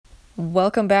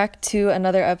Welcome back to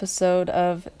another episode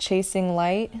of Chasing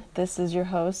Light. This is your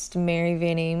host, Mary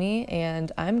Van Amy,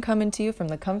 and I'm coming to you from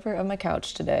the comfort of my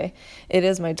couch today. It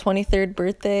is my 23rd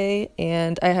birthday,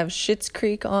 and I have Schitt's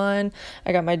Creek on.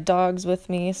 I got my dogs with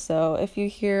me, so if you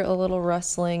hear a little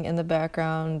rustling in the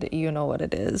background, you know what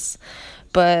it is.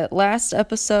 But last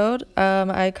episode,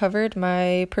 I covered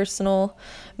my personal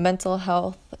mental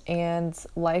health and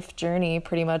life journey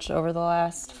pretty much over the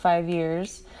last 5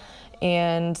 years.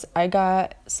 And I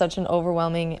got such an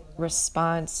overwhelming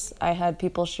response. I had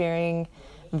people sharing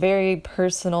very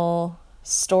personal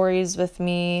stories with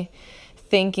me,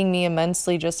 thanking me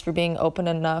immensely just for being open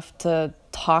enough to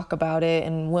talk about it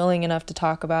and willing enough to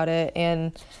talk about it.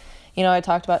 And, I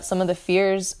talked about some of the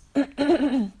fears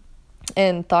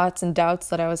and thoughts and doubts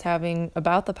that I was having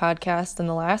about the podcast in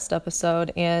the last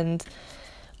episode. And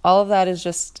all of that is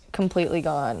just completely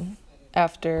gone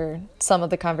after some of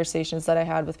the conversations that I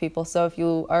had with people. So if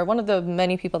you are one of the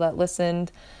many people that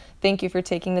listened, thank you for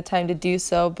taking the time to do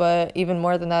so. But even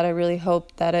more than that, I really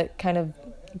hope that it kind of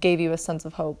gave you a sense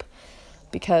of hope,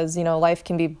 because, life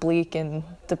can be bleak and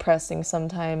depressing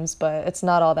sometimes, but it's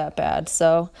not all that bad.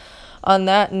 So on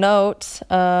that note,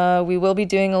 we will be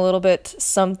doing a little bit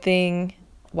something,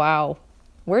 wow,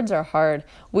 words are hard.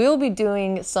 We'll be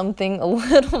doing something a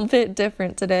little bit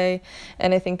different today,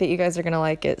 and I think that you guys are going to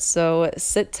like it. So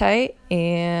sit tight,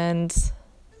 and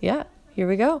yeah, here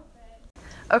we go.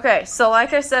 Okay, so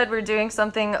like I said, we're doing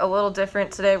something a little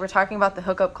different today. We're talking about the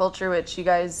hookup culture, which you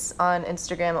guys on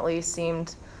Instagram at least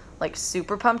seemed like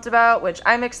super pumped about, which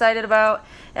I'm excited about.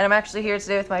 And I'm actually here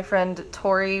today with my friend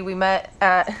Tori. We met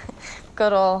at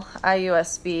good old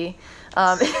IUSB.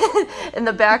 In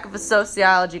the back of a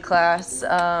sociology class.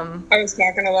 I was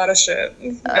talking a lot of shit,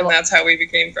 and that's how we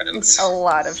became friends. A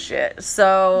lot of shit.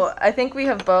 So I think we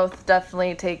have both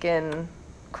definitely taken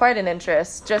quite an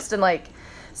interest just in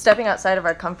stepping outside of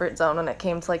our comfort zone when it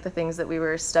came to the things that we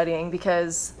were studying,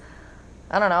 because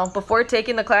I don't know, before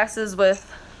taking the classes with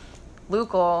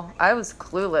Lucal, I was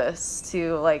clueless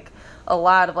to a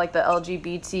lot of the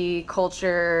LGBT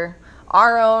culture,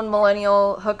 our own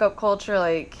millennial hookup culture.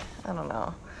 I don't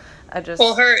know.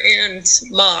 Well, her and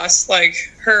Moss,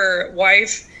 her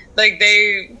wife,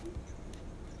 they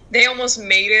almost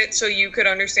made it so you could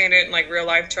understand it in real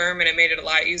life term, and it made it a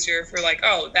lot easier for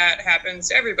oh, that happens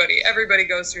to everybody. Everybody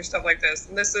goes through stuff like this,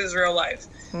 and this is real life.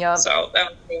 Yeah. So that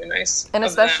was really nice. And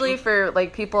especially for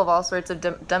people of all sorts of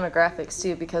demographics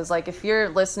too, because if you're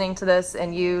listening to this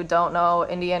and you don't know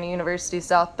Indiana University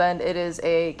South Bend, it is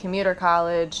a commuter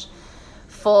college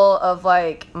full of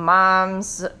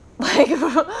moms,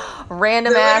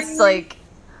 random ass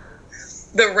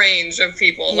the range of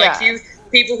people. Yeah.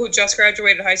 People who just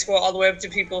graduated high school all the way up to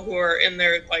people who are in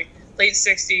their late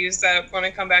 60s that want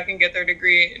to come back and get their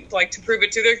degree to prove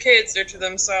it to their kids or to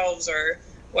themselves or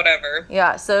whatever.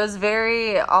 Yeah, so it was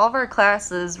all of our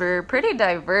classes were pretty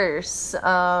diverse.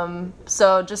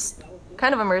 So just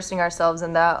kind of immersing ourselves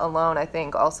in that alone, I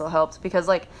think, also helped, because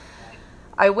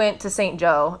I went to St.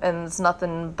 Joe, and it's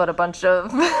nothing but a bunch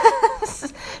of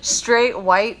straight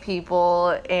white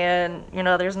people, and,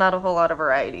 there's not a whole lot of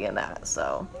variety in that,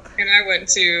 so. And I went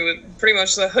to pretty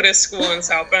much the hoodest school in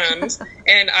South Bend,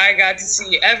 and I got to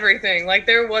see everything.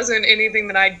 There wasn't anything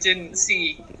that I didn't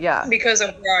see. Yeah. Because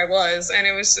of where I was, and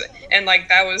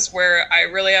that was where I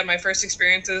really had my first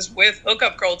experiences with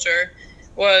hookup culture,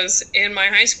 was in my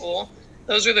high school.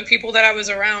 Those were the people that I was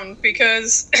around,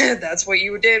 because that's what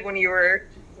you did when you were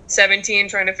 17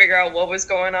 trying to figure out what was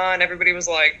going on. Everybody was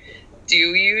like, do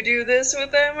you do this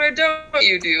with them or don't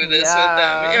you do this with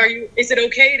them? Is it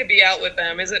okay to be out with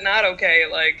them? Is it not okay?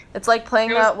 It's playing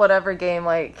that whatever game.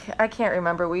 I can't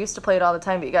remember. We used to play it all the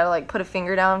time, but you gotta put a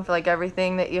finger down for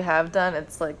everything that you have done.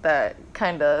 It's that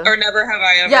kind of. Or never have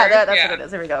I ever. Yeah, that's what it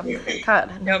is. There we go.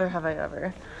 God, never have I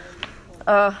ever.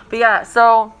 But yeah,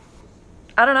 so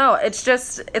I don't know.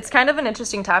 It's kind of an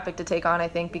interesting topic to take on, I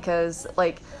think, because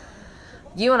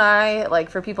you and I,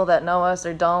 for people that know us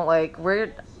or don't,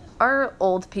 our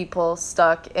old people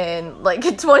stuck in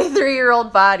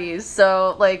 23-year-old bodies.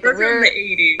 So we're from the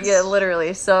 80s. Yeah,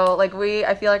 literally. So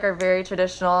I feel are very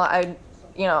traditional. I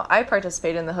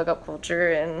participate in the hookup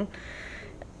culture, and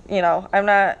I'm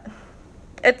not.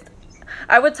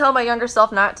 I would tell my younger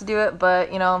self not to do it, but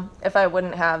if I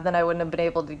wouldn't have, then I wouldn't have been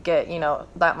able to get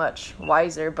that much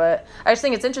wiser. But I just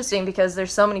think it's interesting, because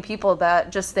there's so many people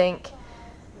that just think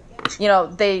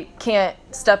they can't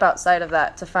step outside of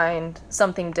that to find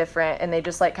something different, and they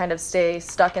just kind of stay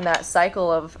stuck in that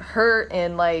cycle of hurt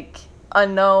and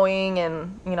unknowing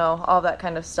and all that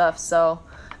kind of stuff. So,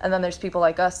 and then there's people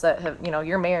like us that have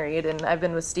you're married, and I've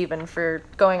been with Steven for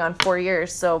going on 4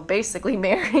 years, so basically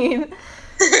married.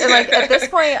 And like at this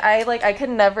point, I could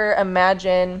never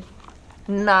imagine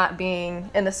not being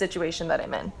in the situation that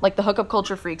I'm in. Like the hookup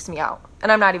culture freaks me out,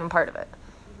 and I'm not even part of it.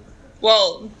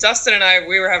 Well, Dustin and I,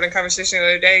 we were having a conversation the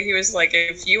other day. He was like,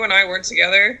 if you and I weren't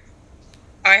together,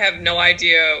 I have no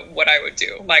idea what I would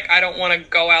do. Like, I don't want to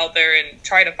go out there and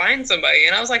try to find somebody.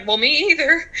 And I was like, well, me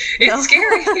either. It's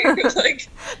scary. Like,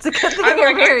 it's a good thing I'm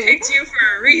you're like, married. I picked you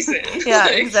for a reason. Yeah,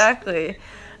 like, exactly.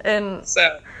 And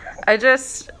so it's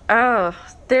just,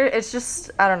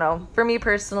 I don't know. For me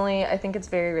personally, I think it's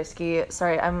very risky.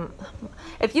 Sorry,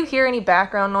 if you hear any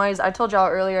background noise, I told y'all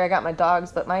earlier I got my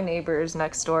dogs, but my neighbors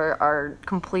next door are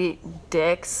complete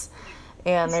dicks,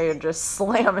 and they're just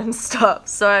slamming stuff,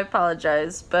 so I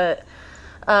apologize. But,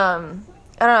 I don't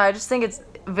know, I just think it's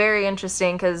very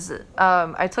interesting, because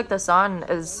I took this on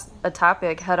as a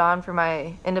topic head on for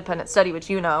my independent study, which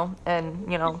you know,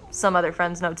 and, you know, some other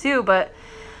friends know too, but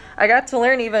I got to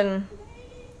learn even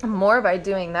more by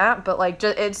doing that, but like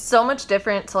it's so much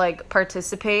different to like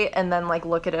participate and then like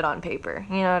look at it on paper,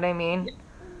 you know what I mean?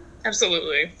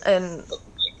 Absolutely. And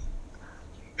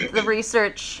the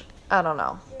research, I don't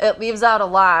know, it leaves out a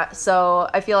lot, so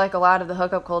I feel like a lot of the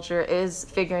hookup culture is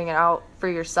figuring it out for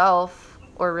yourself,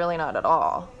 or really not at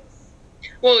all.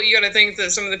 Well, you got to think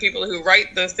that some of the people who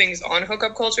write the things on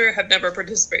hookup culture have never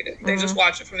participated. They just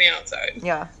watch it from the outside.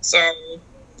 Yeah. So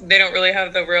they don't really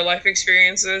have the real life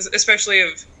experiences,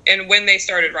 especially and when they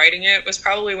started writing it was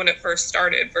probably when it first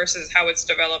started versus how it's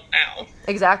developed now.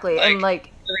 Exactly. Like, and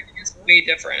like everything is way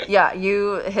different. Yeah,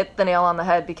 you hit the nail on the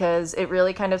head, because it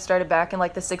really kind of started back in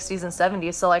like the 60s and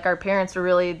 70s. So like our parents were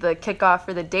really the kickoff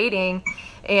for the dating,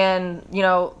 and you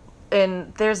know,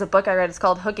 and there's a book I read, it's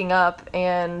called Hooking Up,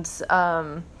 and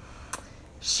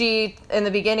she, in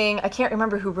the beginning, I can't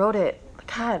remember who wrote it,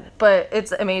 God, but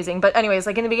it's amazing. But anyways,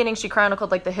 like in the beginning, she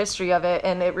chronicled like the history of it,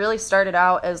 and it really started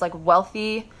out as like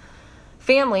wealthy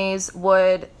families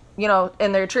would, you know,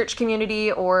 in their church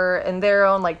community or in their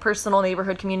own like personal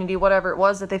neighborhood community, whatever it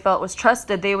was that they felt was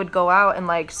trusted, they would go out and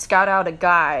like scout out a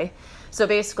guy. So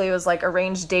basically it was like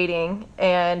arranged dating,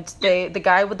 and the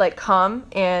guy would like come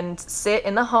and sit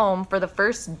in the home for the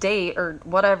first date or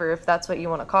whatever, if that's what you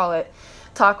want to call it,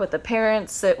 talk with the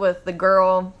parents, sit with the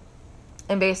girl,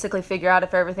 and basically figure out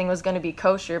if everything was going to be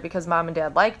kosher because mom and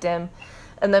dad liked him.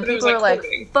 And then people were like,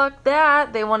 fuck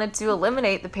that. They wanted to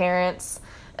eliminate the parents.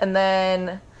 And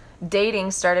then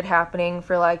dating started happening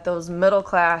for like those middle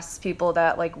class people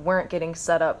that like weren't getting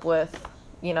set up with,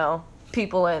 you know,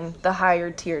 people in the higher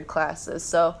tiered classes.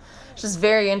 So it's just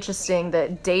very interesting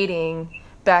that dating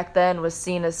back then was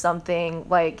seen as something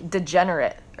like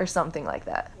degenerate or something like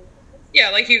that. Yeah,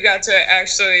 like you got to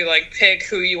actually like pick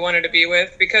who you wanted to be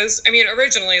with, because I mean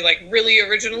originally, like really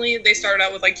originally, they started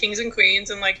out with like kings and queens,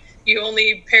 and like you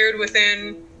only paired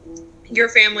within your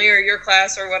family or your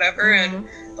class or whatever. And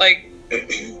like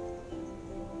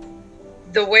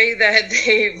the way that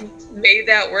they made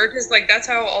that work is like that's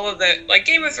how all of the like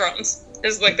Game of Thrones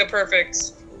is like the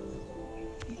perfect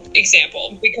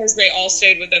example, because they all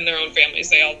stayed within their own families,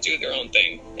 they all do their own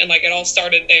thing, and like it all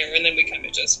started there, and then we kind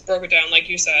of just broke it down like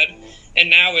you said, and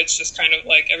now it's just kind of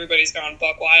like everybody's gone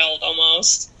buck wild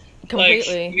almost.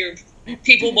 Completely. Like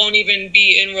people won't even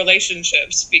be in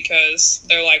relationships because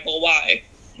they're like, well, why?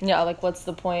 Yeah, like what's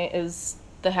the point? Is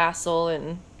the hassle,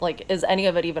 and like is any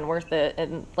of it even worth it?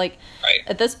 And like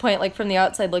at this point, like from the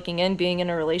outside looking in, being in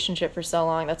a relationship for so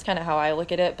long, that's kind of how I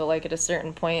look at it. But like at a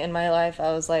certain point in my life,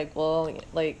 I was like, well,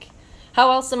 like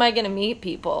how else am I gonna meet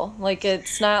people? Like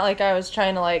it's not like I was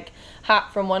trying to like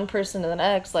hop from one person to the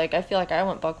next. Like I feel like I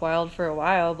went buck wild for a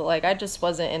while, but like I just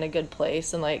wasn't in a good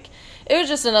place, and like it was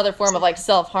just another form of like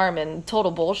self-harm and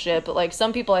total bullshit. But like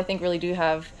some people I think really do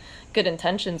have good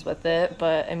intentions with it,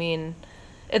 but I mean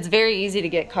it's very easy to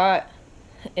get caught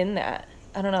in that.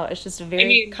 I don't know, it's just a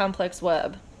very complex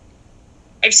web.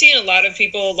 I've seen a lot of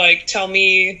people like tell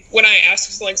me, when I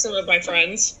ask like some of my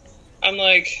friends, I'm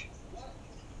like,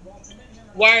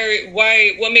 why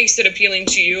what makes it appealing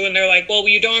to you? And they're like, well,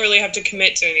 you don't really have to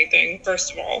commit to anything,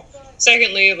 first of all.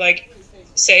 Secondly, like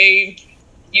say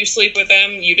you sleep with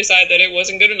them, you decide that it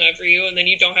wasn't good enough for you, and then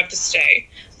you don't have to stay.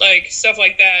 Like stuff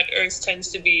like that tends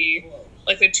to be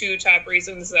like the two top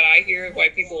reasons that I hear why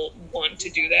people want to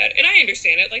do that. And I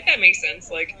understand it. Like that makes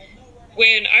sense. Like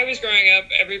when I was growing up,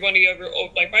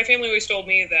 like my family always told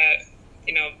me that,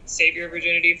 you know, save your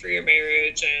virginity for your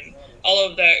marriage and all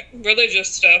of that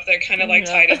religious stuff that kind of like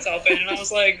tied itself in. And I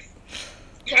was like,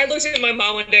 I looked at my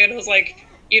mom one day and I was like,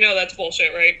 you know, that's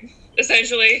bullshit, right?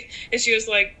 Essentially. And she was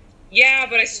like, yeah,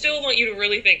 but I still want you to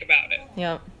really think about it.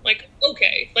 Yeah. Like,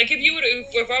 okay. Like if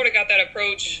I would have got that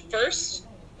approach first,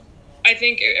 I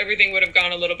think everything would have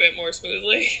gone a little bit more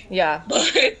smoothly. Yeah.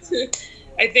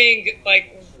 I think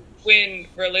like when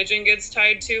religion gets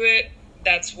tied to it,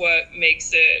 that's what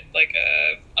makes it like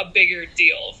a bigger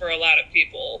deal for a lot of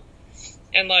people.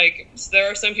 And like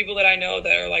there are some people that I know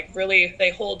that are like really,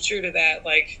 they hold true to that,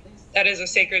 like that is a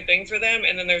sacred thing for them.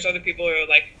 And then there's other people who are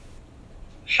like,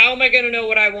 how am I going to know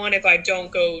what I want if I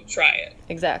don't go try it?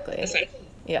 Exactly. Yeah.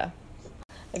 Exactly.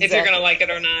 If you're going to like it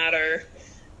or not, or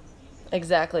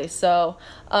exactly. So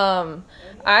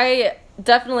I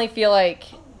definitely feel like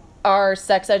our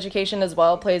sex education as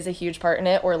well plays a huge part in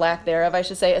it, or lack thereof, I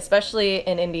should say, especially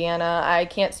in Indiana. I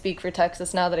can't speak for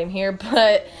Texas now that I'm here,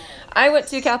 but I went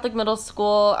to Catholic middle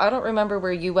school. I don't remember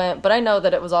where you went, but I know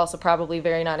that it was also probably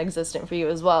very non-existent for you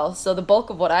as well. So the bulk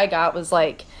of what I got was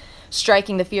like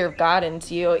striking the fear of God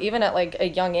into you, even at like a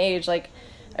young age. Like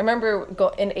I remember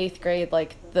in 8th grade,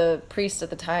 like the priest at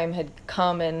the time had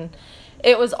come and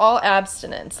it was all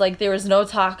abstinence. Like there was no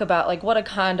talk about like what a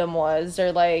condom was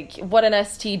or like what an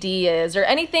STD is or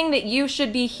anything that you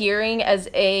should be hearing as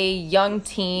a young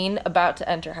teen about to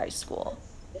enter high school.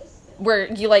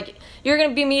 Where you're going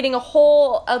to be meeting a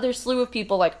whole other slew of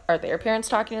people. Like, are their parents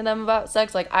talking to them about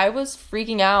sex? Like, I was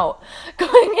freaking out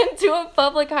going into a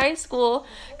public high school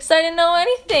because I didn't know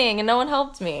anything and no one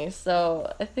helped me.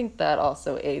 So I think that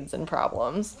also aids in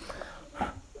problems.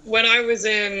 When I was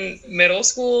in middle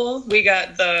school, we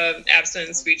got the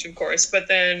abstinence speech, of course, but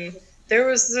then there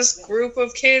was this group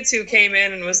of kids who came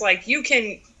in and was like, you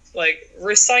can like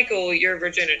recycle your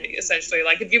virginity, essentially.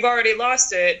 Like if you've already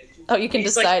lost it, oh, you can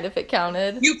decide if it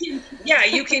counted. You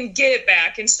can get it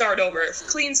back and start over.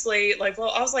 Clean slate. Like,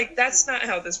 well, I was like, that's not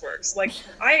how this works. Like,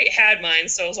 I had mine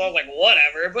still, so I was like,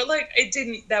 whatever. But, like,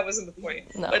 that wasn't the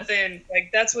point. No. But then, like,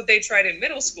 that's what they tried in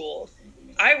middle school.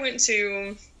 I went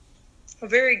to a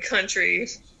very country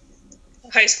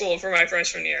high school for my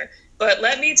freshman year. But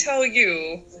let me tell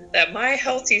you that my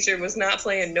health teacher was not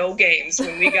playing no games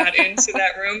when we got into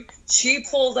that room. She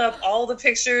pulled up all the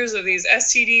pictures of these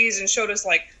STDs and showed us,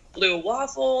 like, blue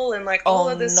waffle and like all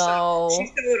of this stuff. She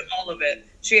showed all of it.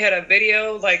 She had a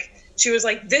video, like she was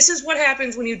like, this is what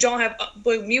happens when you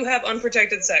have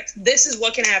unprotected sex. This is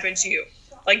what can happen to you.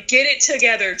 Like, get it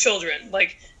together, children.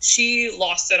 Like, she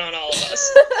lost it on all of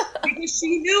us because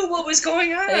she knew what was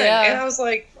going on. Yeah. And I was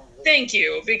like, thank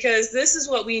you, because this is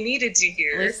what we needed to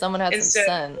hear. At least someone had some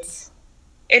sense.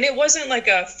 And it wasn't like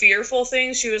a fearful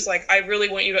thing. She was like, I really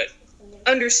want you to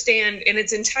understand in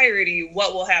its entirety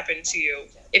what will happen to you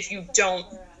if you don't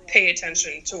pay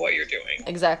attention to what you're doing.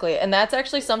 Exactly. And that's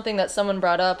actually something that someone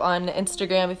brought up on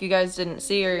Instagram. If you guys didn't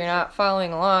see or you're not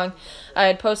following along, I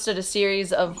had posted a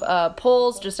series of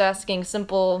polls just asking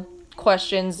simple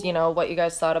questions, you know, what you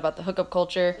guys thought about the hookup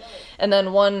culture. And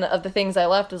then one of the things I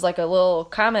left was like a little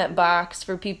comment box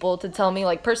for people to tell me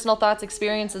like personal thoughts,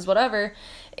 experiences, whatever.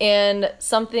 And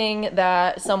something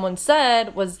that someone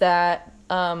said was that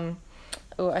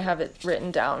I have it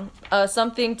written down.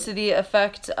 Something to the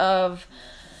effect of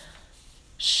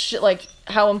like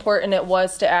how important it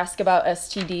was to ask about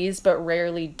STDs, but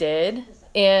rarely did.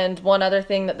 And one other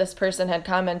thing that this person had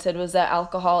commented was that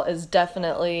alcohol is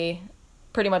definitely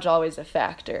pretty much always a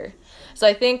factor. So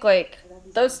I think like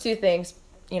those two things,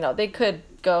 you know, they could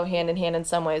go hand in hand in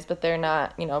some ways, but they're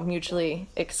not, you know, mutually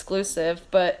exclusive.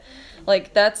 But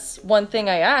like that's one thing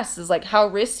I asked is like, how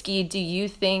risky do you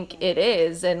think it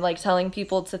is? And like telling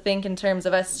people to think in terms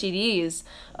of STDs,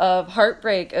 of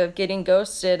heartbreak, of getting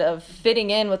ghosted, of fitting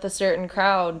in with a certain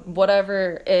crowd,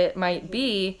 whatever it might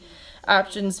be.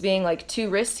 Options being like too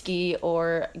risky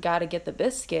or gotta get the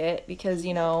biscuit, because,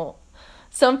 you know,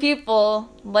 some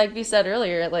people, like we said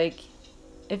earlier, like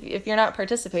if you're not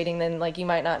participating, then like you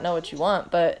might not know what you want.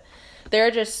 But there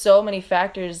are just so many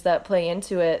factors that play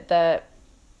into it that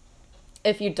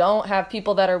if you don't have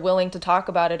people that are willing to talk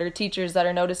about it or teachers that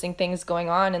are noticing things going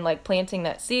on and like planting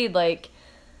that seed, like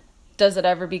does it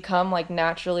ever become like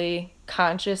naturally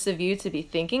conscious of you to be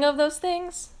thinking of those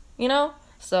things, you know?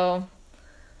 So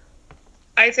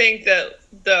I think that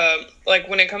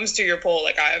when it comes to your poll,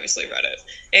 like I obviously read it,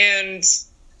 and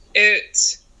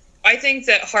I think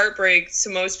that heartbreak to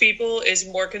most people is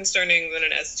more concerning than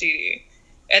an STD.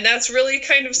 And that's really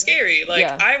kind of scary. Like,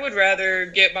 yeah. I would rather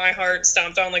get my heart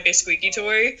stomped on like a squeaky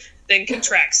toy than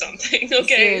contract something,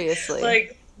 okay? Seriously.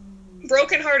 Like,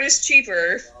 broken heart is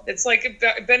cheaper. It's like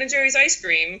Ben & Jerry's ice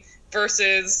cream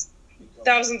versus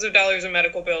thousands of dollars in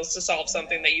medical bills to solve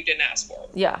something that you didn't ask for.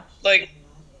 Yeah. Like,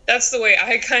 that's the way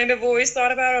I kind of always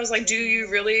thought about it. I was like, do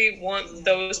you really want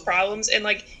those problems? And,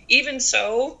 like, even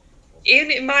so,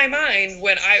 in my mind,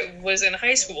 when I was in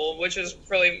high school, which was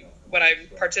really when I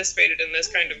participated in this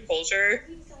kind of culture,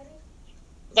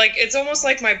 like, it's almost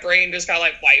like my brain just got,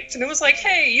 like, wiped. And it was like,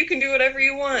 hey, you can do whatever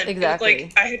you want. Exactly.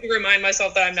 Like, I had to remind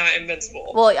myself that I'm not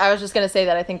invincible. Well, I was just going to say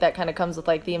that I think that kind of comes with,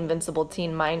 like, the invincible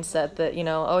teen mindset that, you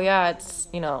know, oh, yeah, it's,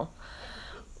 you know,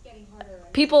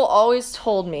 people always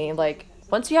told me, like,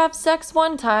 once you have sex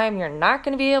one time, you're not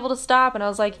going to be able to stop. And I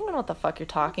was like, you know what the fuck you're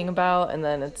talking about? And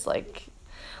then it's like,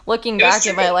 looking back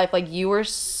at my life, like, you were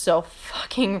so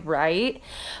fucking right.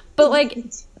 But, like,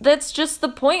 that's just the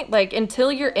point. Like, until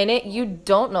you're in it, you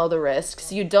don't know the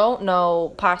risks. You don't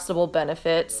know possible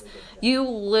benefits. You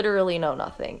literally know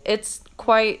nothing. It's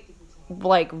quite,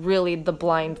 like, really the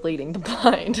blind leading the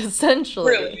blind,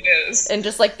 essentially. Really is. And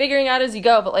just, like, figuring out as you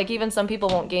go. But, like, even some people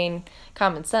won't gain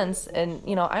common sense. And,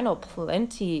 you know, I know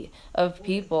plenty of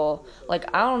people,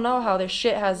 like, I don't know how their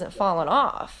shit hasn't fallen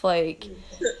off. Like,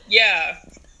 yeah.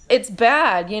 It's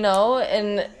bad, you know,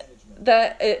 and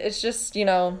that it's just, you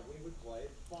know,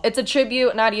 it's a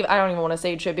tribute, not even, I don't even want to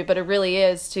say tribute, but it really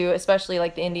is to, especially,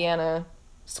 like, the Indiana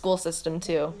school system,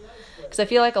 too. Because I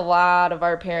feel like a lot of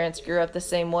our parents grew up the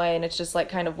same way, and it's just, like,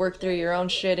 kind of work through your own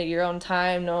shit at your own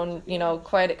time. No one, you know,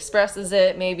 quite expresses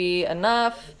it maybe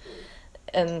enough.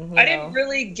 And, I didn't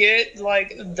really get,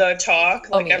 like, the talk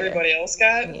like everybody else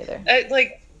got. Me either.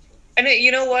 And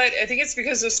you know what? I think it's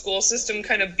because the school system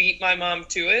kind of beat my mom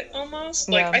to it, almost.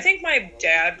 Like, I think my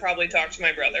dad probably talked to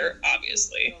my brother,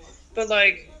 obviously. But,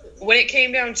 like, when it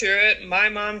came down to it, my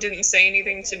mom didn't say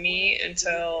anything to me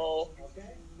until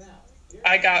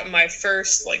I got my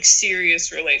first, like,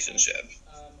 serious relationship.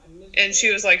 And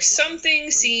she was like, something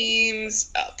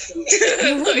seems up. And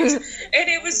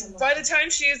it was, by the time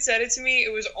she had said it to me,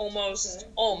 it was almost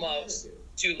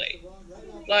too late.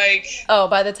 Like, oh,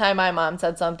 by the time my mom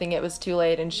said something, it was too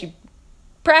late, and she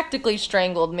practically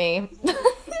strangled me.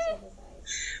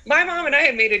 My mom and I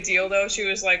had made a deal, though. She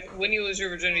was like, when you lose your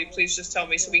virginity, please just tell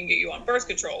me so we can get you on birth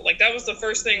control. Like, that was the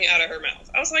first thing out of her mouth.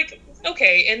 I was like,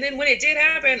 okay. And then when it did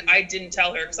happen, I didn't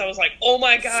tell her because I was like, oh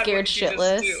my God, scared what did you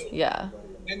shitless. just do? Yeah.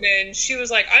 And then she was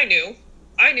like, I knew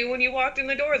when you walked in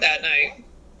the door that night.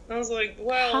 I was like,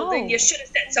 well, then you should have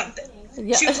said something.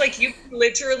 Yeah. She was like, you can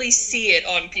literally see it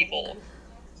on people.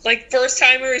 Like, first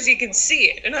timers, you can see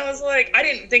it. And I was like, I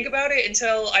didn't think about it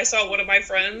until I saw one of my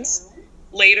friends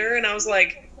later, and I was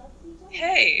like,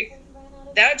 hey,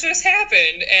 that just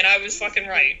happened, and I was fucking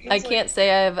right. I can't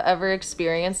say I've ever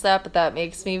experienced that, but that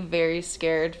makes me very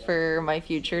scared for my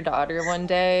future daughter one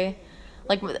day.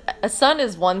 Like, a son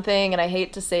is one thing, and I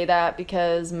hate to say that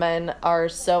because men are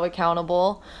so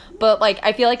accountable, but, like,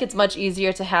 I feel like it's much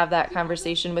easier to have that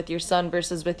conversation with your son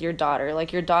versus with your daughter.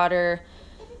 Like, your daughter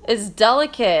is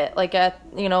delicate, like,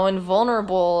 you know, and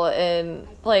vulnerable, and,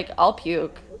 like, I'll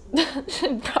puke.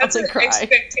 That's an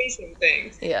expectation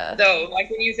thing. Yeah. Though,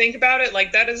 like, when you think about it,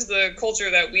 like, that is the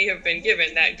culture that we have been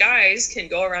given, that guys can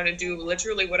go around and do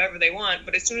literally whatever they want,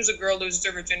 but as soon as a girl loses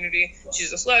her virginity,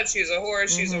 she's a slut, she's a whore,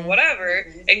 she's a whatever,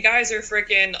 and guys are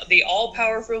freaking the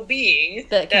all-powerful being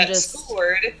that just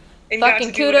scored and fucking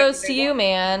got to kudos to you,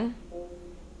 man.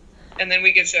 And then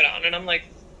we get shit on, and I'm like,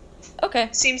 okay.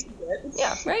 Seems good.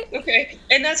 Yeah, right? Okay.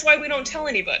 And that's why we don't tell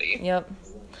anybody. Yep.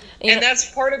 And that's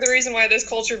part of the reason why this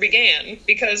culture began,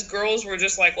 because girls were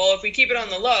just like, well, if we keep it on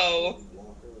the low,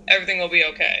 everything will be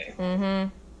okay. Mm-hmm.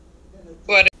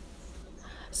 But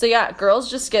so yeah, girls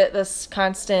just get this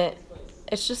constant,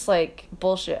 it's just like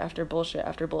bullshit after bullshit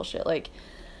after bullshit. Like,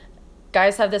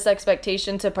 guys have this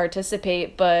expectation to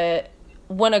participate, but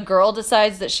when a girl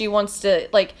decides that she wants to,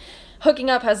 like,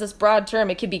 hooking up has this broad term.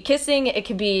 It could be kissing, it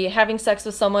could be having sex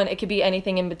with someone, it could be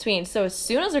anything in between. So as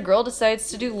soon as a girl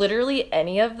decides to do literally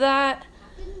any of that,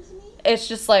 it's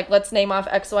just like, let's name off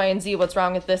X, Y, and Z. What's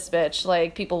wrong with this bitch?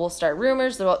 Like, people will start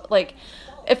rumors. Like,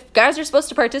 if guys are supposed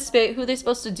to participate, who are they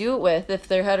supposed to do it with if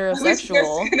they're heterosexual? I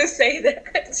was gonna say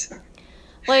that.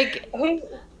 Like,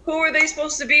 who are they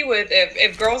supposed to be with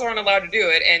if girls aren't allowed to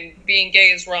do it and being gay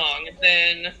is wrong?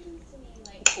 Then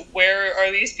where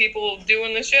are these people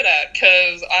doing the shit at?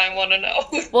 Because I want to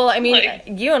know. Well, I mean, like,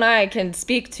 you and I can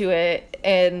speak to it,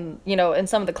 and, you know, in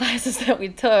some of the classes that we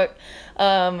took.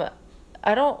 I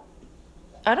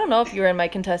don't know if you were in my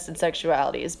contested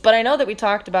sexualities, but I know that we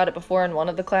talked about it before in one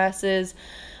of the classes.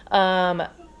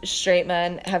 Straight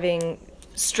men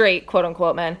straight, quote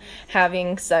unquote, men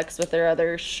having sex with their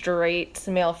other straight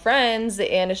male friends,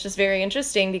 and it's just very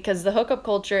interesting because the hookup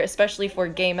culture, especially for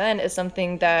gay men, is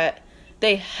something that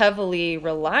they heavily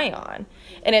rely on.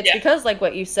 And it's because, like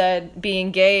what you said, being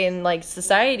gay and, like,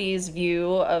 society's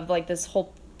view of, like, this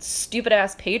whole stupid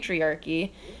ass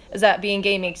patriarchy is that being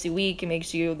gay makes you weak, it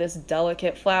makes you this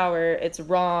delicate flower. It's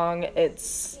wrong,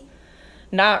 it's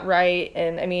not right.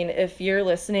 And I mean, if you're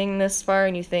listening this far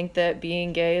and you think that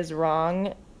being gay is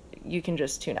wrong, you can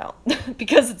just tune out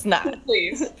because it's not.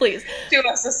 Please. Please. Do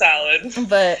us a salad.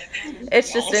 But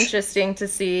it's just interesting to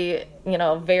see, you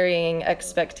know, varying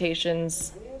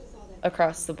expectations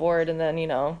across the board, and then, you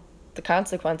know, the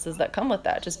consequences that come with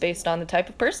that just based on the type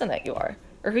of person that you are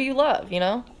or who you love, you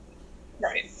know?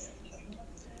 Right.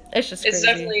 It's just crazy. It's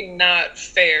definitely not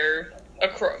fair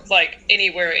like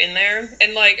anywhere in there.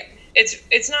 And like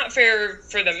it's not fair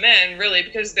for the men really,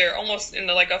 because they're almost in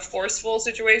like a forceful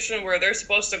situation where they're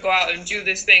supposed to go out and do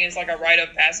this thing as like a rite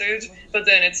of passage, but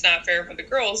then it's not fair for the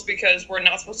girls because we're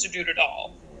not supposed to do it at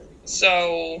all.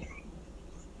 So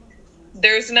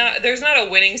there's not a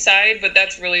winning side, but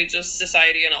that's really just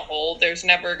society in a whole. There's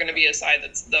never going to be a side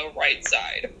that's the right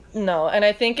side. No, and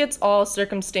I think it's all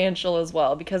circumstantial as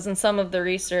well, because in some of the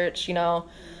research, you know,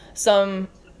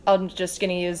 I'm just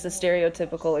going to use the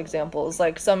stereotypical examples.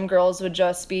 Like, some girls would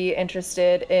just be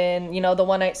interested in, you know, the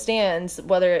one-night stands,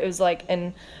 whether it was, like,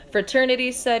 in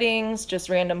fraternity settings, just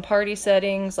random party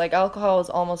settings. Like, alcohol is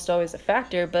almost always a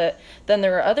factor, but then there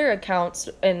were other accounts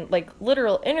and, like,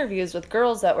 literal interviews with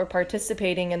girls that were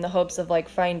participating in the hopes of, like,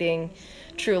 finding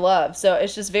true love. So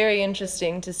it's just very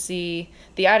interesting to see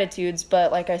the attitudes.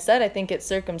 But like I said, I think it's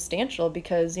circumstantial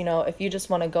because, you know, if you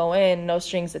just want to go in, no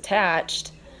strings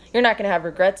attached, you're not going to have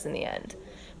regrets in the end.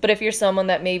 But if you're someone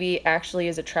that maybe actually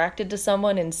is attracted to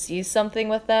someone and sees something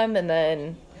with them, and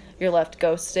then you're left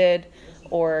ghosted,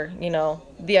 or, you know,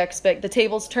 the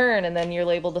tables turn and then you're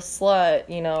labeled a slut,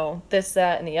 you know, this,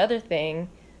 that, and the other thing,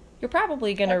 you're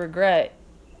probably going to regret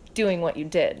doing what you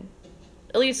did,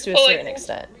 at least to a certain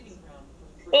extent.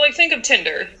 Well, like, think of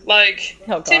Tinder. Like,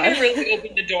 oh, Tinder really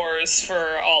opened the doors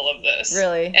for all of this.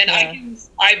 Really? And yeah.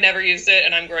 I've never used it,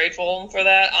 and I'm grateful for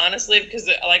that, honestly, because,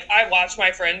 like, I watch my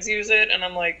friends use it, and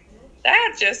I'm like,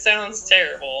 that just sounds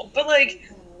terrible. But, like,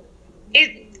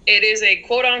 it is a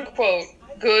quote-unquote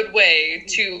good way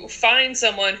to find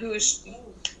someone who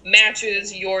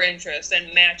matches your interest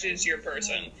and matches your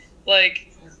person.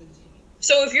 Like,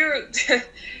 so if you're...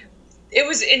 It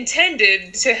was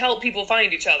intended to help people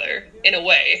find each other in a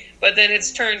way, but then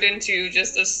it's turned into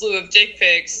just a slew of dick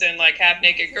pics and like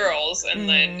half-naked girls, and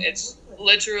then it's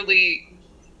literally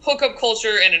hookup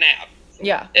culture in an app.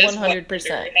 Yeah, 100%.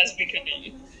 It has become,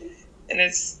 and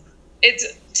it's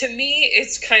to me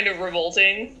it's kind of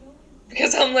revolting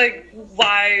because I'm like,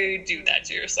 why do that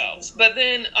to yourselves? But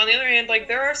then on the other hand, like,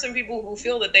 there are some people who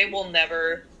feel that they will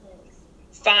never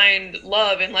find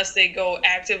love unless they go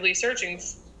actively searching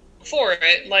for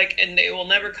it, like, and they will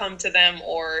never come to them,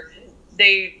 or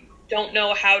they don't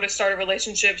know how to start a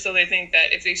relationship, so they think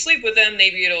that if they sleep with them,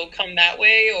 maybe it'll come that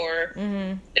way, or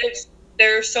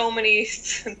there are so many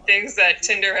things that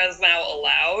Tinder has now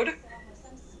allowed,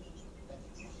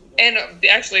 and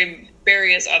actually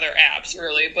various other apps,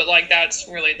 really, but like that's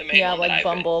really the main one. Yeah, like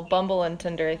Bumble and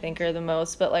Tinder, I think, are the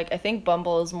most, but like I think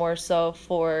Bumble is more so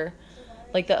for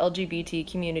like the LGBT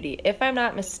community, if I'm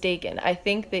not mistaken. I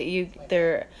think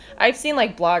that I've seen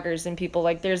like bloggers and people,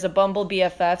 like, there's a Bumble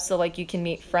BFF, so like you can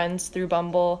meet friends through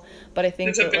Bumble, but I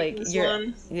think that like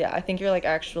I think you're like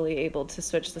actually able to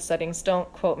switch the settings.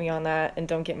 Don't quote me on that, and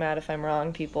don't get mad if I'm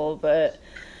wrong, people, but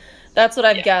that's what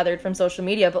I've gathered from social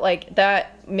media. But like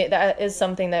that is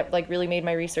something that like really made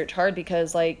my research hard,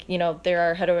 because like, you know, there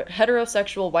are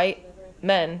heterosexual white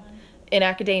men in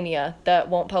academia that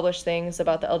won't publish things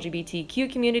about the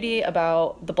LGBTQ community,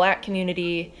 about the Black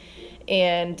community,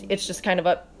 and it's just kind of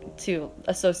up to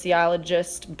a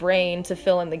sociologist brain to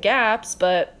fill in the gaps.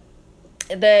 But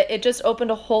it just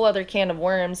opened a whole other can of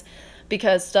worms,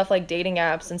 because stuff like dating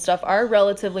apps and stuff are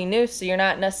relatively new, so you're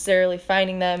not necessarily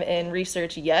finding them in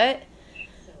research yet.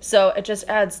 So it just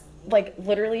adds like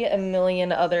literally a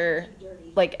million other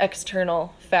like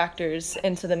external factors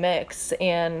into the mix.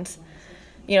 And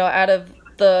you know, out of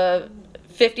the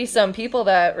 50-some people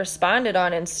that responded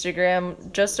on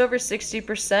Instagram, just over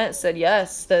 60% said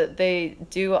yes, that they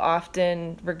do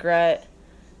often regret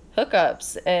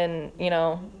hookups. And, you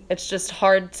know, it's just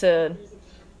hard to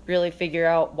really figure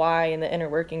out why in the inner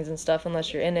workings and stuff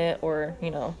unless you're in it, or,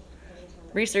 you know,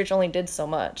 research only did so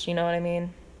much, you know what I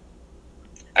mean?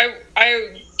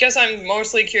 I guess I'm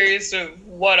mostly curious of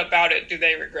what about it do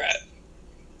they regret?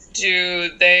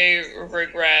 Do they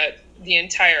regret the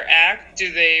entire act?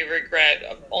 Do they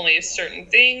regret only certain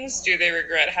things? Do they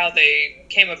regret how they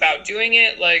came about doing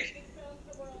it? Like,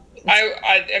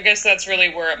 I guess that's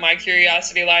really where my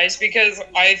curiosity lies, because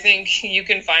I think you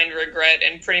can find regret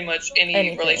in pretty much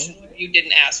any relationship you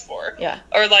didn't ask for. Yeah.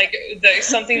 Or like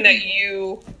something that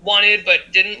you wanted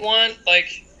but didn't want.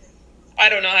 Like, I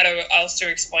don't know how else to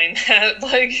explain that.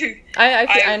 Like,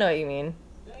 I know what you mean.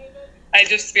 I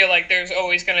just feel like there's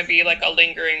always going to be like a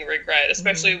lingering regret,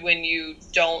 especially when you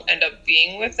don't end up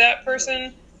being with that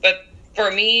person. But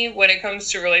for me, when it comes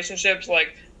to relationships,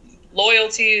 like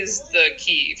loyalty is the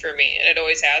key for me, and it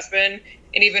always has been.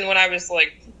 And even when I was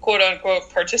like quote unquote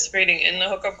participating in the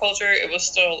hookup culture, it was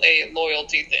still a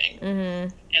loyalty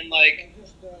thing. And like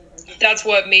that's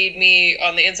what made me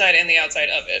on the inside and the outside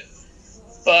of it.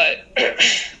 But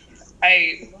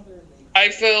I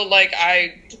feel like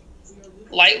I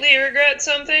lightly regret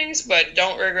some things, but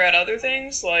don't regret other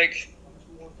things. Like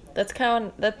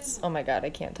that's oh my god, I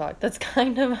can't talk. That's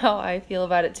kind of how I feel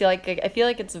about it too. Like I feel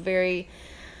like it's a very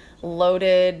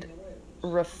loaded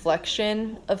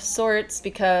reflection of sorts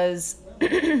because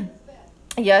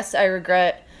yes, I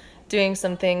regret doing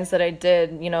some things that I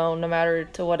did, no matter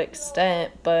to what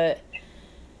extent, but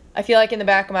I feel like in the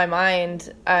back of my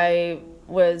mind I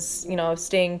was,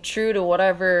 staying true to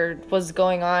whatever was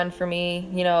going on for me,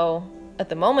 at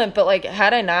the moment. But like,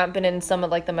 had I not been in some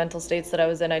of like the mental states that I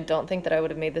was in, I don't think that I would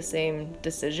have made the same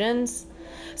decisions.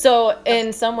 So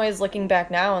in some ways, looking back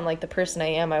now and like the person I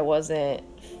am, I wasn't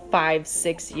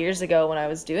 5-6 years ago when I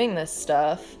was doing this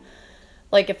stuff.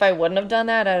 Like if I wouldn't have done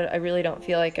that, I really don't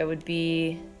feel like I would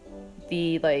be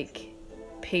the like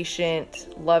patient,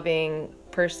 loving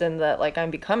person that like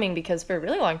I'm becoming, because for a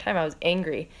really long time I was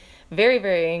angry, very,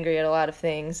 very angry at a lot of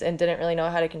things and didn't really know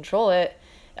how to control it.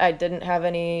 I didn't have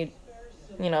any,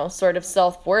 sort of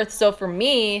self-worth. So for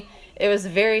me, it was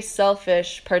very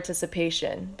selfish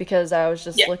participation because I was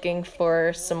just looking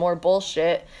for some more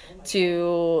bullshit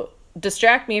to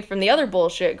distract me from the other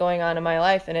bullshit going on in my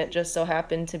life, and it just so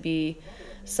happened to be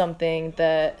something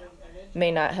that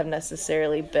may not have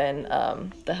necessarily been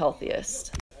the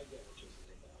healthiest.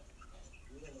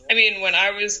 I mean, when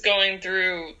I was going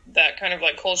through that kind of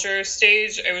like culture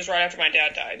stage, it was right after my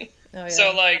dad died. Oh, yeah.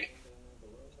 So like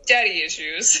daddy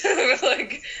issues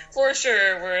like for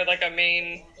sure were like a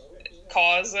main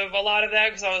cause of a lot of that,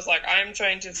 because I was like, I'm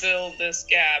trying to fill this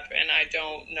gap and I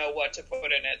don't know what to put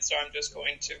in it, so I'm just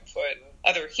going to put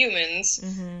other humans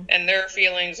and their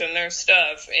feelings and their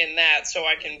stuff in that so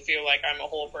I can feel like I'm a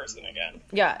whole person again.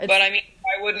 Yeah. But I mean,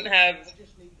 I wouldn't have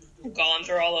gone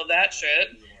through all of that shit,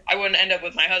 I wouldn't end up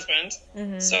with my husband.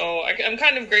 So I'm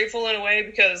kind of grateful in a way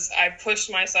because I pushed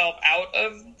myself out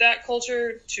of that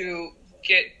culture to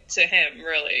get to him,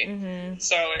 really.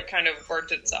 So it kind of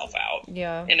worked itself out.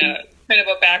 Yeah. In a kind of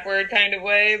a backward kind of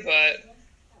way, but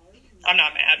I'm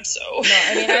not mad, so. No,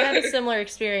 I mean, I had a similar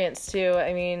experience, too.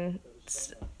 I mean,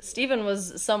 Steven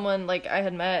was someone, like, I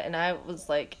had met, and I was,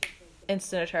 like,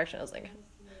 instant attraction. I was like,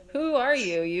 who are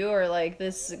you? You are, like,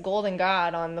 this golden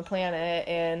god on the planet,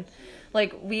 and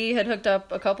like, we had hooked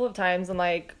up a couple of times, and,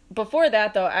 like, before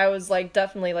that, though, I was, like,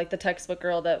 definitely, like, the textbook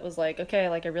girl that was, like, okay,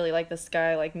 like, I really like this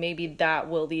guy, like, maybe that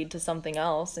will lead to something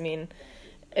else. I mean,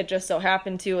 it just so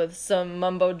happened to, with some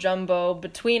mumbo-jumbo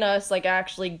between us, like,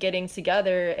 actually getting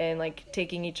together and, like,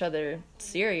 taking each other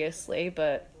seriously,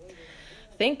 but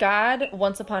thank God,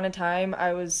 once upon a time,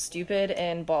 I was stupid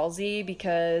and ballsy,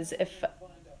 because if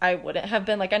I wouldn't have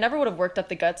been, like, I never would have worked up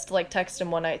the guts to, like, text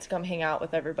him one night to come hang out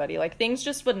with everybody. Like, things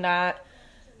just would not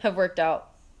have worked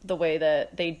out the way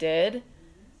that they did.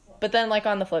 But then, like,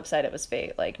 on the flip side, it was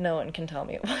fate. Like, no one can tell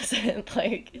me it wasn't.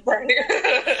 Like,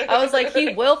 I was like,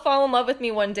 he will fall in love with me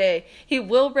one day. He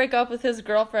will break up with his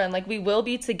girlfriend. Like, we will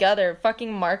be together.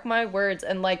 Fucking mark my words.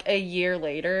 And, like, a year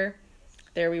later,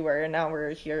 there we were. And now we're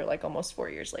here, like, almost 4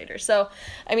 years later. So,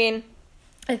 I mean,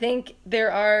 I think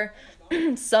there are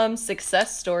some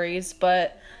success stories,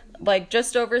 but like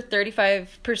just over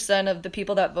 35% of the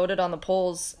people that voted on the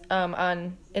polls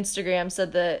on Instagram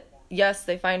said that yes,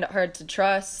 they find it hard to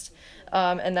trust,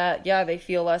 and that they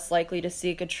feel less likely to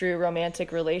seek a true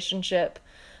romantic relationship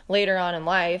later on in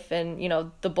life. And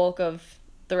the bulk of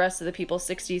the rest of the people,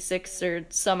 66 or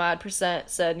some odd percent,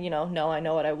 said no, I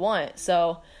know what I want.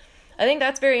 So I think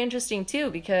that's very interesting too,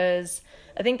 because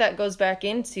I think that goes back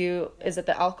into, is it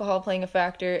the alcohol playing a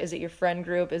factor? Is it your friend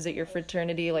group? Is it your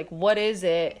fraternity? Like, what is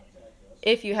it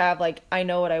if you have, like, I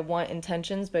know what I want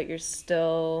intentions, but you're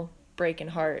still breaking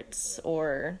hearts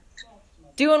or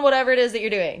doing whatever it is that you're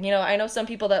doing? I know some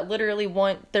people that literally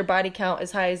want their body count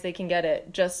as high as they can get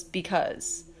it just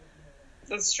because.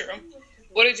 That's true.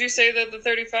 What did you say that the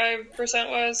 35%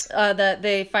 was? That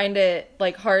they find it,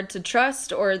 like, hard to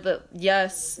trust, or that,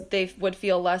 yes, they would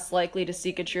feel less likely to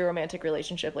seek a true romantic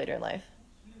relationship later in life.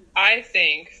 I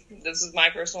think, this is my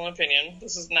personal opinion,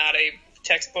 this is not a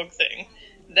textbook thing,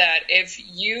 that if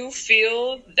you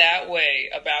feel that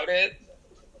way about it,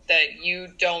 that you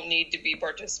don't need to be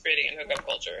participating in hookup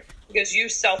culture, because you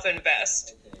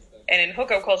self-invest. And in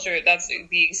hookup culture, that's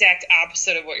the exact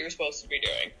opposite of what you're supposed to be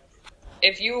doing.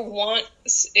 if you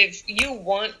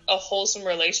want a wholesome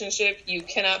relationship, you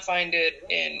cannot find it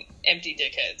in empty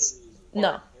dickheads.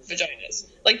 No. Vaginas.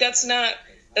 Like, that's not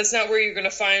where you're going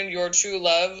to find your true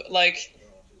love. Like,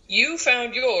 you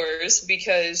found yours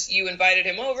because you invited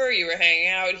him over, you were hanging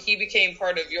out, he became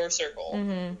part of your circle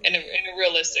in a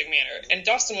realistic manner. And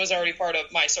Dustin was already part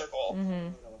of my circle.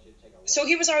 So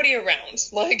he was already around.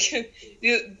 Like,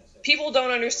 people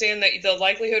don't understand that the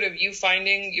likelihood of you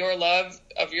finding your love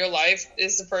of your life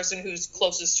is the person who's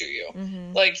closest to you.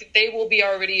 Like, they will be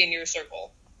already in your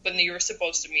circle when you were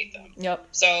supposed to meet them. Yep.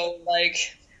 So,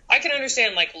 like, I can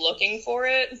understand, like, looking for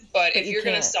it, but if you're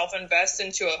going to self-invest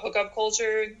into a hookup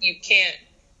culture, you can't.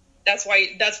 That's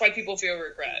why people feel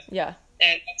regret. Yeah.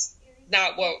 And that's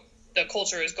not what the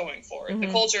culture is going for. The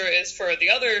culture is for the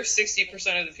other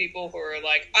 60% of the people who are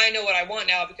like, I know what I want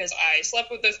now because I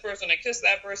slept with this person, I kissed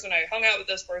that person, I hung out with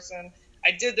this person,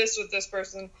 I did this with this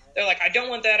person. They're like, I don't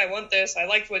want that, I want this. I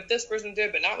liked what this person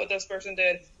did, but not what this person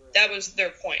did. That was their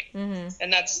point.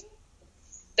 And that's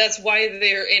why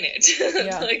they're in it.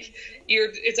 Yeah. Like,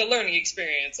 it's a learning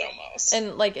experience almost.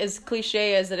 And, like, as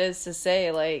cliche as it is to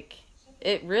say, like,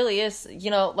 it really is,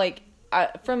 you know, like,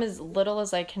 from as little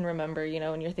as I can remember, you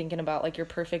know, when you're thinking about, like, your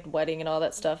perfect wedding and all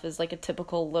that stuff is, like, a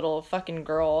typical little fucking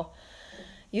girl.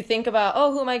 You think about,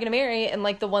 oh, who am I going to marry? And,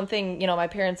 like, the one thing, you know, my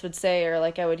parents would say, or,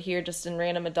 like, I would hear just in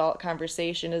random adult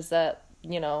conversation is that,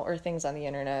 you know, or things on the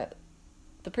internet,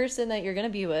 the person that you're going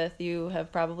to be with, you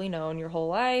have probably known your whole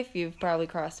life, you've probably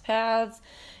crossed paths,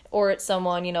 or it's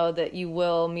someone, you know, that you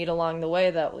will meet along the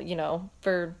way that, you know,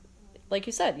 for, like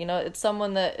you said, you know, it's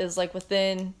someone that is, like,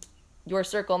 within your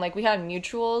circle. And, like, we had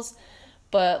mutuals,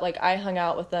 but, like, I hung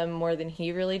out with them more than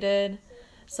he really did.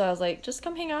 So I was like, just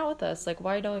come hang out with us. Like,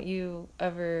 why don't you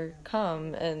ever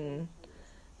come? And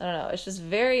I don't know. It's just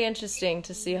very interesting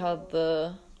to see how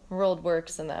the world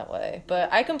works in that way.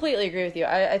 But I completely agree with you.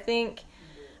 I think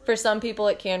for some people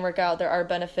it can work out. There are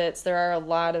benefits. There are a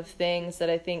lot of things that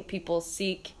I think people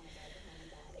seek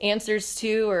answers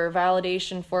to or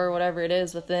validation for, whatever it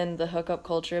is within the hookup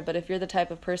culture. But if you're the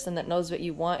type of person that knows what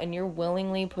you want and you're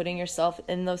willingly putting yourself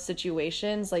in those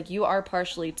situations, like, you are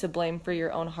partially to blame for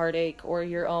your own heartache or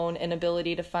your own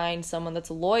inability to find someone that's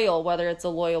loyal, whether it's a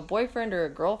loyal boyfriend or a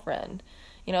girlfriend.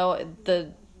 You know,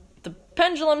 the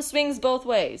pendulum swings both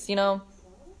ways, you know.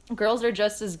 Girls are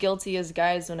just as guilty as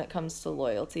guys when it comes to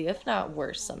loyalty, if not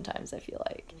worse sometimes, I feel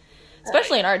like.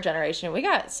 Especially in our generation, we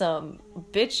got some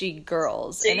bitchy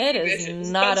girls, and it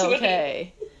is not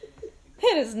okay.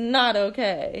 It is not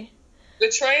okay.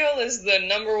 Betrayal is the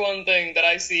number one thing that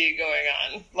I see going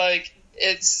on. Like,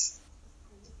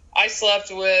 I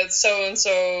slept with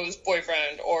so-and-so's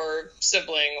boyfriend or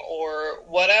sibling or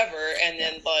whatever, and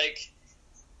then, like,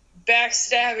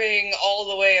 backstabbing all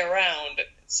the way around.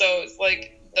 So it's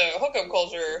like, the hookup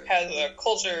culture has a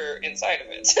culture inside of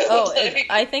it. Oh, like,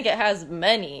 I think it has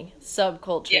many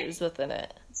subcultures within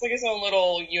it. It's like its own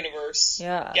little universe,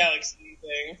 galaxy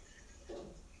thing.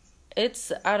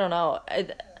 It's, I don't know.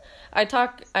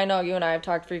 I know you and I have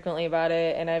talked frequently about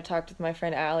it, and I've talked with my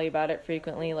friend Allie about it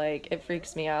frequently. Like, it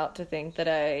freaks me out to think that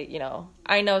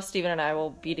I know Steven and I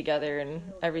will be together and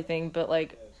everything, but,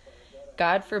 like,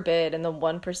 God forbid, in the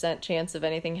 1% chance of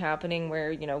anything happening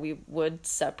where, you know, we would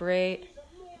separate,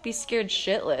 be scared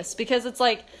shitless. Because it's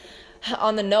like,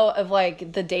 on the note of,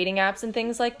 like, the dating apps and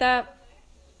things like that,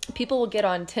 people will get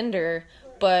on Tinder,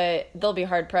 but they'll be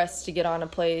hard pressed to get on a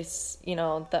place, you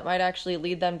know, that might actually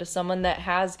lead them to someone that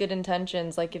has good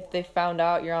intentions. Like, if they found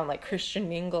out you're on, like, Christian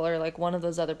Mingle or, like, one of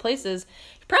those other places,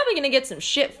 you're probably gonna get some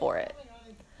shit for it.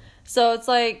 So it's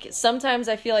like, sometimes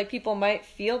I feel like people might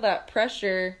feel that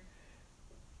pressure,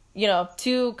 you know,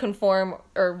 to conform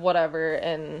or whatever,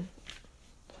 and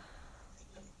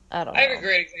I don't know. I have a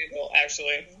great example,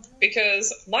 actually,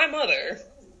 because my mother,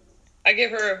 I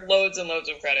give her loads and loads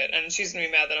of credit, and she's going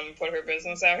to be mad that I'm going to put her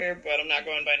business out here, but I'm not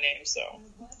going by name, so.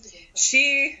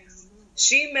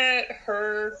 She met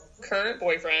her current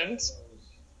boyfriend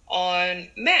on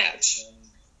Match,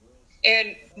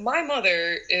 and my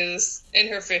mother is in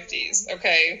her 50s,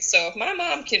 okay? So if my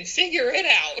mom can figure it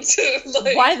out,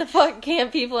 like, why the fuck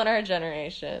can't people in our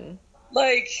generation?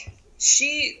 Like,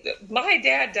 my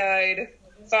dad died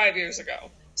 5 years ago.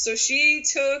 So she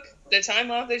took the time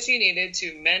off that she needed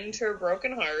to mend her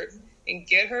broken heart and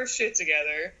get her shit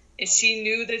together. And she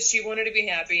knew that she wanted to be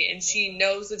happy, and she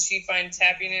knows that she finds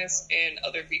happiness in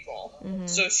other people. Mm-hmm.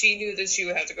 So she knew that she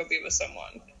would have to go be with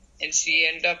someone. And she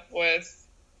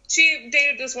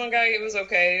dated this one guy. It was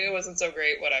okay. It wasn't so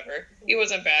great, whatever. He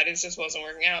wasn't bad. It just wasn't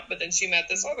working out. But then she met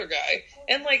this other guy.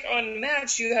 And, like, on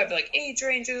Match, you have, like, age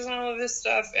ranges and all of this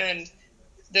stuff. And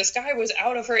this guy was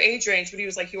out of her age range, but he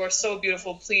was like, "You are so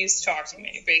beautiful, please talk to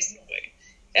me," basically.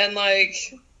 And like,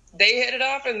 they hit it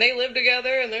off and they live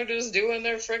together and they're just doing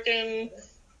their freaking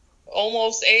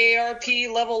almost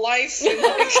AARP level life and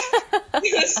like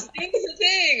just doing the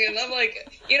thing. And I'm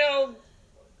like, you know,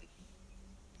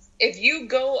 if you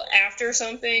go after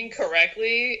something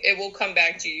correctly, it will come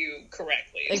back to you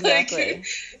correctly. Exactly. Like,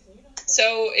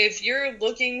 so if you're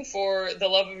looking for the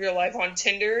love of your life on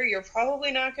Tinder, you're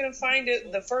probably not going to find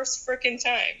it the first frickin'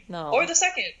 time. No. Or the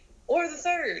second. Or the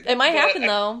third. It might happen,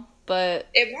 though, but...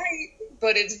 It might,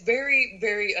 but it's very,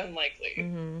 very unlikely.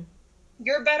 Mm-hmm.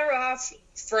 You're better off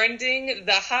friending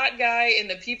the hot guy in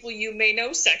the people you may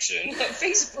know section of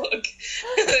Facebook.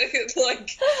 Like,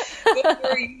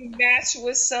 before you match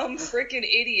with some freaking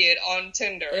idiot on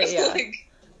Tinder. Yeah. Like,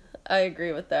 I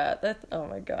agree with that. Oh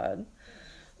my God.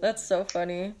 That's so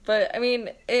funny. But, I mean,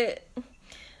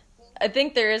 I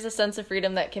think there is a sense of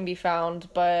freedom that can be found,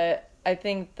 but I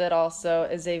think that also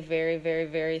is a very, very,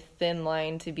 very thin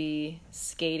line to be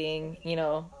skating. You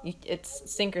know,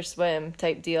 it's sink or swim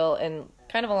type deal, and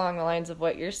kind of along the lines of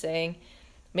what you're saying.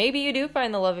 Maybe you do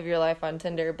find the love of your life on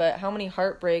Tinder, but how many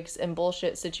heartbreaks and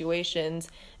bullshit situations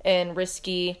and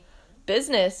risky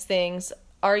business things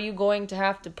are you going to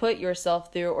have to put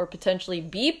yourself through or potentially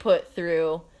be put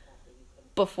through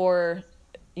before,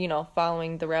 you know,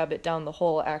 following the rabbit down the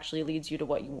hole actually leads you to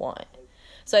what you want?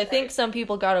 So I think some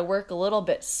people got to work a little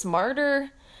bit smarter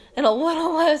and a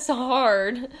little less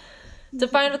hard to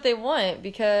find what they want,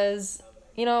 because,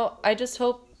 you know, I just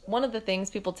hope one of the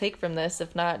things people take from this,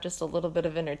 if not just a little bit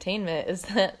of entertainment, is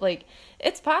that, like,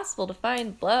 it's possible to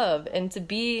find love and to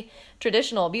be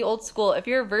traditional, be old school. If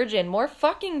you're a virgin, more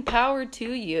fucking power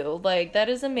to you. Like, that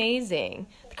is amazing.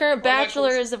 The current bachelor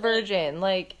is a virgin.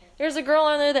 Like, there's a girl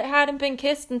on there that hadn't been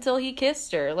kissed until he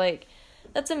kissed her. Like,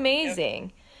 that's amazing.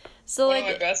 Yep. So, one of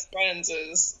my best friends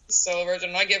is still a virgin,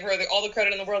 and I give her all the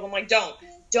credit in the world. I'm like,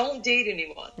 don't date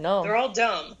anyone. No. They're all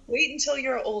dumb. Wait until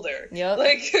you're older. Yep.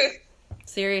 Like,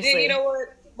 seriously. And you know what?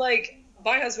 Like,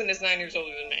 my husband is 9 years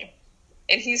older than me,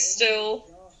 and he's still,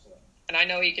 and I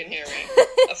know he can hear me,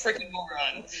 a freaking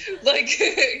moron. Like,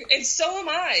 and so am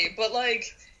I, but like,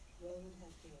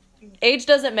 age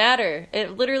doesn't matter.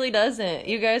 It literally doesn't.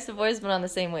 You guys have always been on the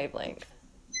same wavelength.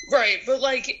 Right, but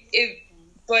like,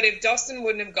 if Dustin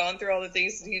wouldn't have gone through all the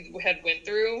things that he had went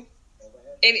through,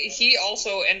 and he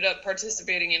also ended up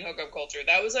participating in hookup culture,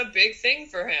 that was a big thing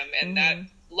for him, and that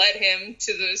led him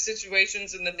to the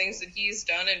situations and the things that he's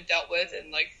done and dealt with,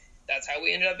 and like, that's how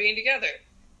we ended up being together.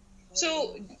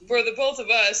 So for the both of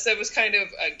us, that was kind of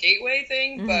a gateway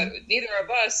thing, but neither of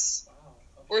us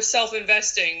were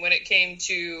self-investing when it came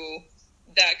to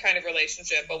that kind of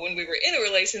relationship. But when we were in a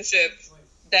relationship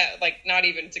that, like, not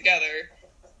even together,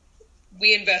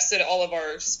 we invested all of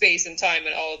our space and time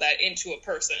and all of that into a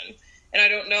person. And I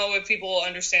don't know if people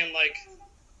understand, like,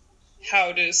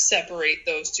 how to separate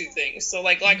those two things. So,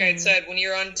 like I had said, when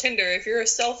you're on Tinder, if you're a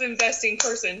self-investing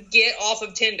person, get off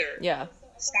of Tinder. Yeah.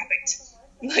 Stop it.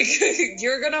 Like,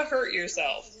 you're gonna hurt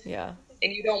yourself. Yeah.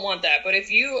 And you don't want that. But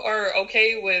if you are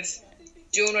okay with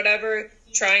doing whatever,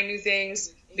 trying new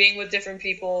things, being with different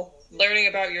people, learning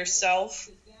about yourself,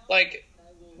 like,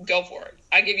 go for it.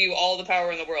 I give you all the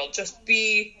power in the world. Just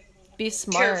be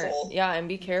smart. Careful. Yeah, and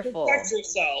be careful. Protect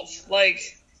yourself.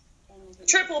 Like,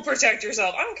 triple protect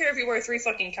yourself. I don't care if you wear 3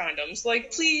 fucking condoms.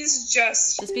 Like, please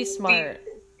just be smart.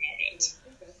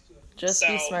 Be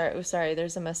so. smart. Oh, sorry,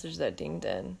 there's a message that dinged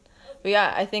in. But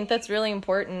yeah, I think that's really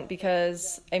important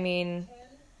because, I mean,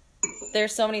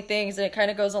 there's so many things, and it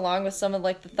kind of goes along with some of,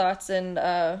 like, the thoughts and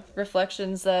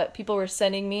reflections that people were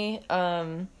sending me.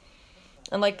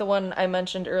 And like the one I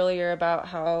mentioned earlier about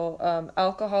how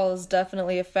alcohol is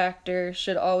definitely a factor,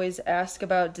 should always ask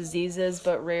about diseases,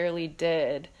 but rarely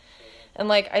did. And,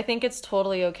 like, I think it's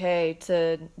totally okay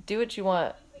to do what you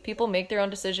want. People make their own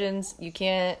decisions. You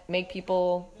can't make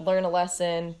people learn a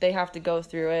lesson. They have to go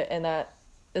through it, and that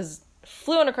is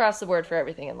fluent across the board for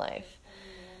everything in life.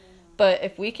 But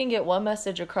if we can get one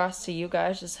message across to you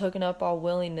guys just hooking up all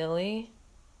willy-nilly,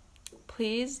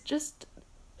 please just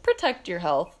protect your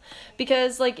health.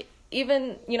 Because, like,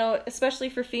 even, you know, especially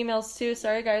for females too,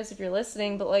 sorry guys if you're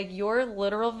listening, but, like, your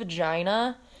literal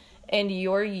vagina and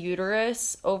your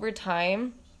uterus over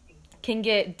time can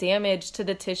get damaged to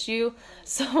the tissue,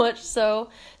 so much so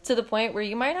to the point where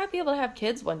you might not be able to have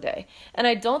kids one day. And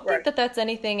I don't think that that's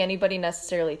anything anybody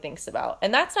necessarily thinks about.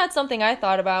 And that's not something I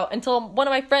thought about until one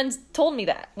of my friends told me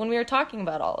that when we were talking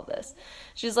about all of this.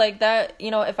 She's like, that, you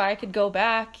know, if I could go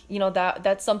back, you know,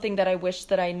 that's something that I wish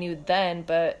that I knew then,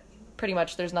 but pretty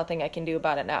much there's nothing I can do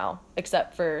about it now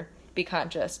except for be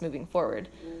conscious moving forward.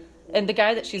 And the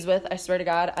guy that she's with, I swear to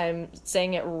God, I'm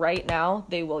saying it right now,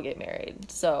 they will get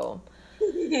married. So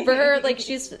for her, like,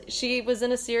 she was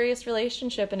in a serious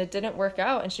relationship and it didn't work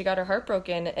out and she got her heart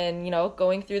broken, and, you know,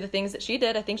 going through the things that she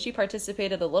did, I think she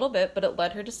participated a little bit, but it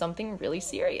led her to something really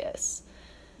serious.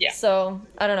 Yeah. So,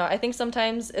 I don't know. I think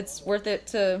sometimes it's worth it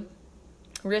to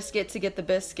risk it to get the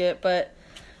biscuit, but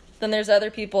then there's other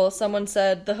people. Someone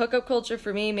said, the hookup culture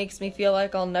for me makes me feel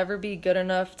like I'll never be good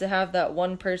enough to have that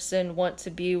one person want to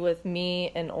be with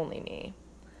me and only me.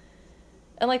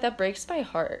 And, like, that breaks my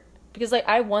heart. Because, like,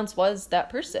 I once was that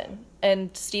person.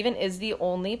 And Steven is the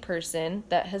only person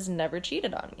that has never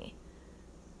cheated on me.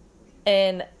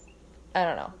 And I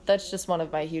don't know. That's just one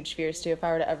of my huge fears, too. If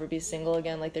I were to ever be single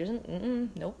again, like, there's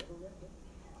nope.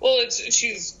 Well,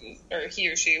 he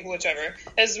or she, whichever,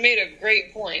 has made a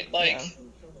great point. Like, yeah.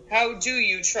 How do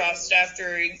you trust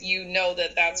after you know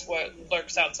that that's what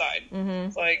lurks outside?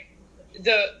 Mm-hmm. Like,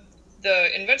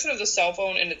 the invention of the cell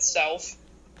phone in itself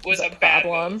was a bad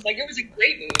move. Like, it was a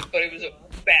great move, but it was a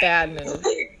bad move.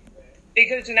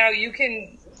 Because now you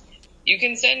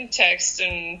can send texts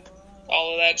and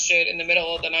all of that shit in the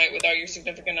middle of the night without your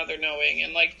significant other knowing.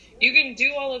 And, like, you can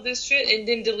do all of this shit and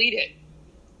then delete it.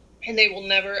 And they will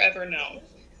never, ever know.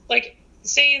 Like,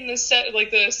 say in the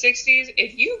 60s,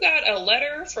 if you got a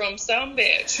letter from some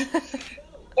bitch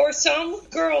or some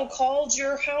girl called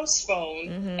your house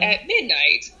phone at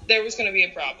midnight, there was going to be a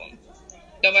problem.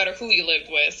 No matter who you lived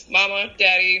with, mama,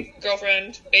 daddy,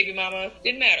 girlfriend, baby mama,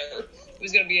 didn't matter. It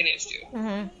was going to be an issue.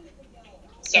 Mm-hmm.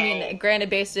 So, I mean,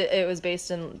 granted, it was based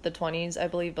in the 20s, I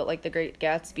believe, but, like, the Great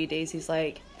Gatsby days, he's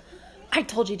like, I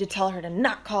told you to tell her to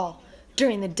not call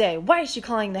during the day. Why is she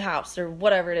calling the house? Or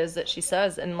whatever it is that she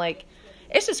says. And, like,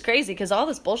 it's just crazy because all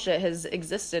this bullshit has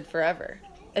existed forever.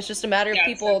 It's just a matter of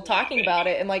people talking about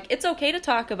it. And, like, it's okay to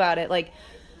talk about it. Like,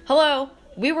 hello,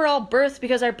 we were all birthed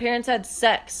because our parents had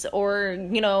sex. Or,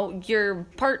 you know,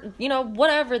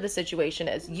 whatever the situation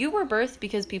is. You were birthed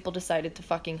because people decided to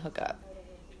fucking hook up.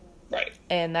 Right.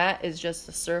 And that is just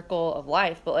the circle of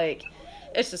life. But, like,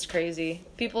 it's just crazy.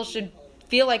 People should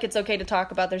feel like it's okay to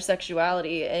talk about their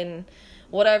sexuality and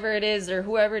whatever it is or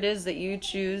whoever it is that you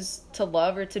choose to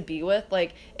love or to be with.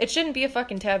 Like, it shouldn't be a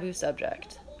fucking taboo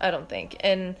subject, I don't think.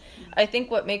 And I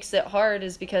think what makes it hard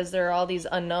is because there are all these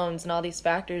unknowns and all these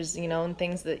factors, you know, and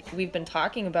things that we've been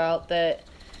talking about that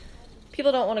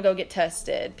people don't want to go get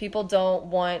tested. People don't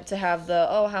want to have the,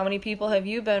 oh, how many people have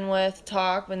you been with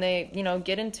talk when they, you know,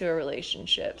 get into a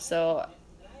relationship. So,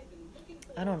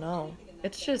 I don't know.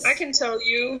 It's just... I can tell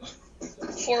you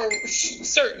for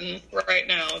certain right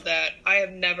now that I have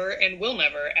never and will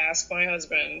never ask my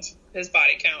husband his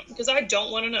body count because I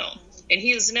don't want to know. And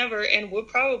he has never and would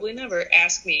probably never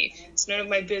ask me. It's none of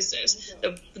my business.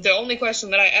 The only question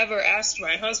that I ever asked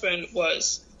my husband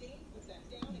was,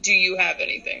 do you have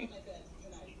anything?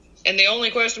 And the only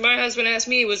question my husband asked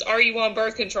me was, are you on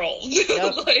birth control?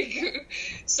 Yep.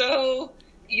 So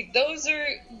those are,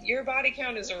 your body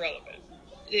count is irrelevant.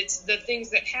 It's the things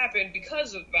that happen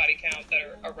because of body count that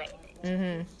are irrelevant.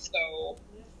 Mm-hmm. So,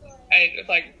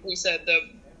 like we said,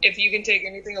 if you can take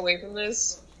anything away from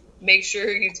this, make sure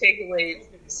you take away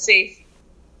safe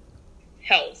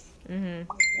health when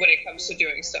it comes to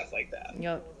doing stuff like that.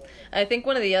 Yep. I think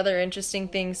one of the other interesting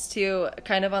things, too,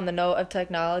 kind of on the note of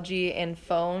technology and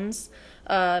phones,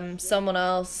 someone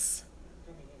else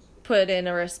put in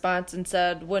a response and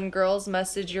said, when girls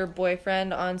message your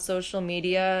boyfriend on social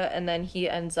media and then he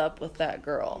ends up with that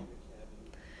girl.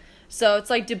 So it's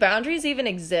like, do boundaries even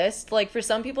exist? Like, for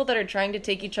some people that are trying to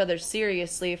take each other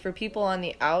seriously, for people on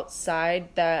the outside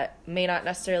that may not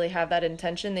necessarily have that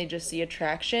intention, they just see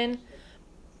attraction.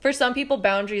 For some people,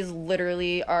 boundaries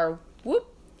literally are,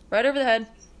 whoop, right over the head.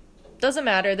 Doesn't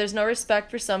matter. There's no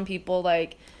respect for some people.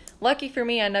 Like, lucky for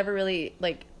me, I never really,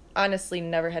 like, honestly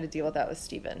never had to deal with that with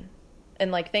Steven.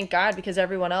 And, like, thank God, because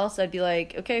everyone else, I'd be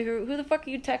like, okay, who the fuck are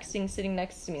you texting sitting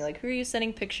next to me? Like, who are you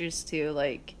sending pictures to?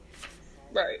 Like,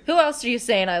 right. Who else are you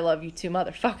saying I love you to,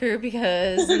 motherfucker?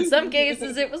 Because in some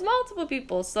cases it was multiple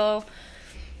people. So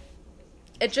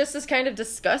it just is kind of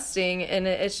disgusting. And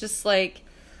it's just like,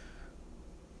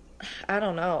 I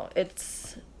don't know.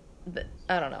 It's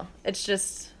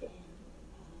just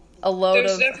a load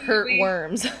of hurt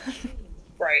worms.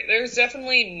 Right. There's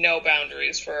definitely no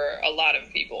boundaries for a lot of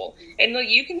people. And like,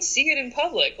 you can see it in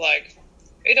public. Like,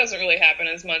 it doesn't really happen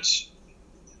as much,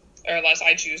 or unless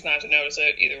I choose not to notice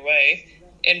it either way.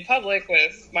 In public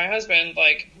with my husband,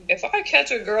 like, if I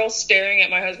catch a girl staring at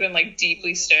my husband, like,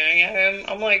 deeply staring at him,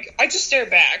 I'm like, I just stare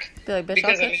back. Be like, bitch,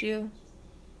 I'll catch you.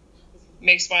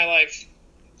 Makes my life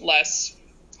less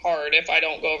hard if I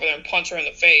don't go over there and punch her in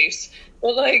the face.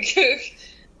 But, like,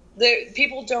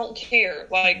 People don't care.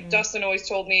 Like, Dustin always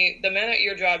told me, the men at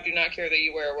your job do not care that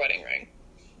you wear a wedding ring.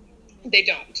 They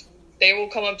don't. They will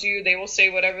come up to you, they will say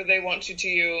whatever they want to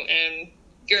you, and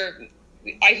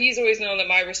he's always known that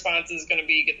my response is going to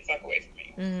be, get the fuck away from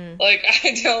me. Like,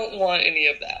 I don't want any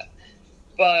of that.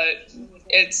 But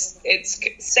it's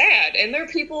sad. And there are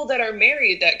people that are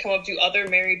married that come up to other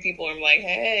married people and I'm like,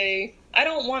 hey, I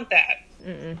don't want that.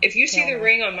 If you see the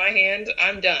ring on my hand,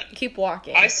 I'm done. Keep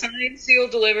walking. I signed, seal,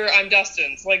 deliver, I'm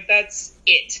Dustin's. Like, that's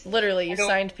it. Literally, you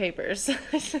signed papers.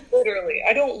 Literally.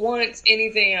 I don't want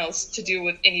anything else to do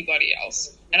with anybody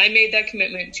else. And I made that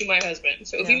commitment to my husband.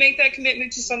 So if you make that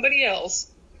commitment to somebody else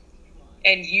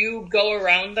and you go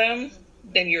around them,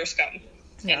 then you're scum.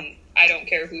 Yeah. And I don't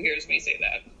care who hears me say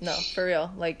that. No, for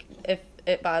real. Like, if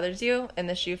it bothers you and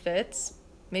the shoe fits,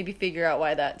 maybe figure out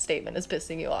why that statement is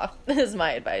pissing you off, is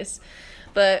my advice.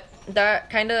 But that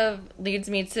kind of leads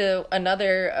me to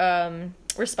another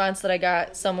response that I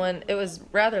got. It was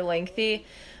rather lengthy,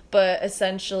 but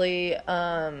essentially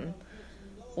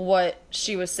what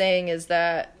she was saying is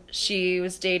that she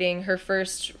was dating her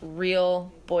first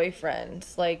real boyfriend.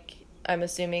 Like, I'm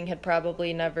assuming had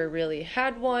probably never really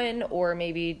had one, or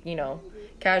maybe,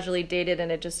 casually dated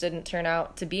and it just didn't turn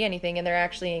out to be anything, and they're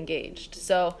actually engaged.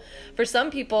 So for some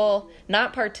people,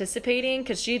 not participating,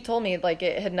 because she told me like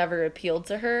it had never appealed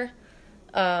to her,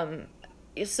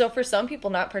 so for some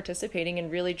people not participating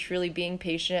and really truly being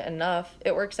patient enough,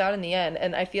 it works out in the end.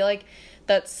 And I feel like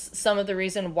that's some of the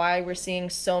reason why we're seeing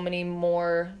so many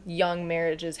more young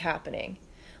marriages happening.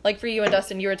 Like for you and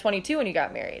Dustin, you were 22 when you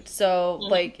got married, so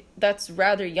like that's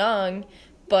rather young,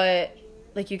 but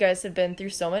like, you guys have been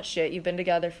through so much shit. You've been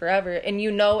together forever, and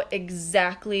you know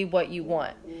exactly what you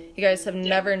want. You guys have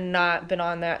never not been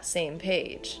on that same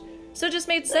page. So it just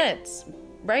made sense,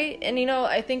 right? And,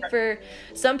 I think for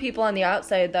some people on the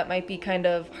outside, that might be kind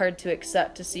of hard to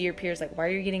accept, to see your peers like, why are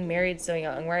you getting married so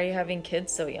young? Why are you having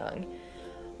kids so young?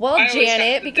 Well,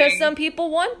 Janet, because some people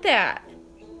want that.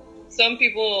 Some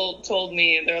people told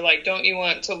me, they're like, don't you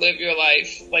want to live your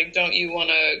life? Like, don't you want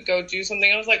to go do something?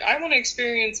 I was like, I want to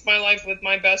experience my life with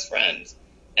my best friend.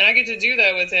 And I get to do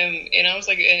that with him. And I was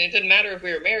like, and it didn't matter if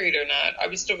we were married or not. I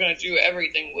was still going to do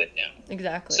everything with him.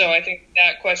 Exactly. So I think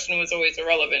that question was always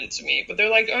irrelevant to me. But they're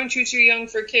like, aren't you too young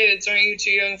for kids? Aren't you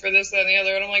too young for this, that, and the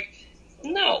other? And I'm like,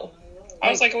 no. I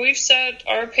was like, we've set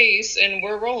our pace and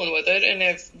we're rolling with it. And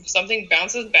if something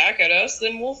bounces back at us,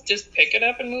 then we'll just pick it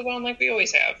up and move on like we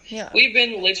always have. Yeah. We've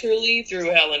been literally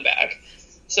through hell and back.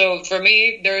 So for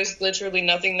me, there's literally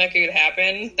nothing that could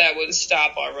happen that would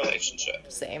stop our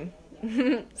relationship. Same.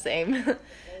 Same.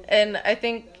 And I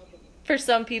think for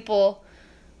some people,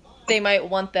 they might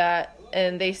want that,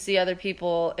 and they see other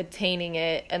people attaining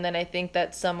it, and then I think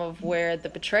that's some of where the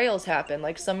betrayals happen.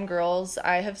 Like, some girls,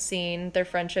 I have seen their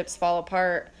friendships fall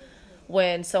apart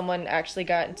when someone actually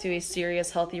got into a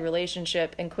serious, healthy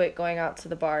relationship and quit going out to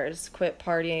the bars, quit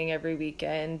partying every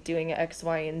weekend, doing X,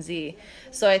 Y, and Z.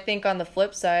 So I think on the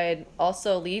flip side,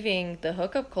 also leaving the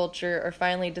hookup culture or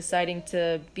finally deciding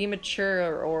to be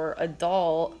mature or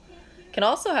adult can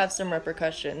also have some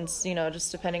repercussions,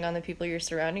 just depending on the people you're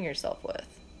surrounding yourself with.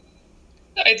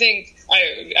 I think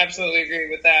I absolutely agree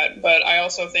with that, but I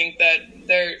also think that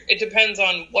it depends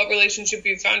on what relationship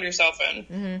you found yourself in.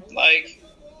 Mm-hmm. Like,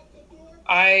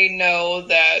 I know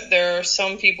that there are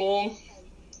some people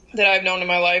that I've known in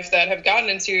my life that have gotten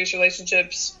in serious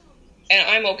relationships, and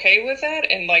I'm okay with that.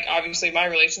 And like, obviously my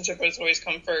relationship has always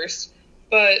come first,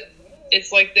 but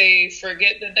it's like they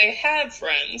forget that they have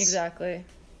friends. Exactly.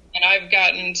 And I've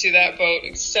gotten to that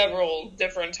boat several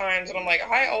different times, and I'm like,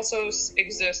 I also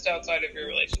exist outside of your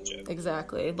relationship.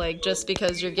 Exactly. Like, just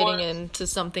because you're getting into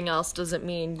something else doesn't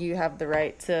mean you have the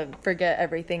right to forget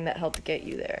everything that helped get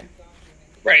you there.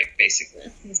 Right, basically.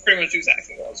 That's pretty much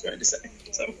exactly what I was going to say.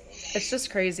 So it's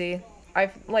just crazy.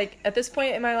 At this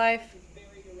point in my life,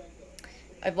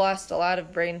 I've lost a lot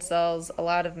of brain cells, a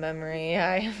lot of memory.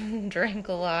 I drank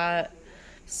a lot,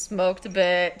 smoked a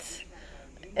bit.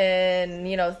 And,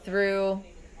 through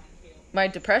my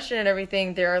depression and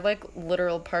everything, there are, like,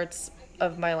 literal parts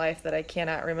of my life that I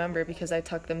cannot remember because I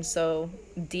took them so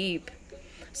deep.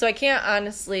 So I can't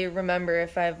honestly remember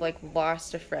if I've, like,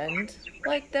 lost a friend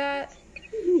like that.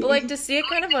 But, like, to see it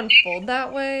kind of unfold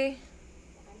that way,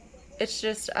 it's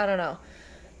just, I don't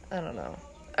know.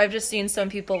 I've just seen some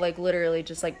people, like, literally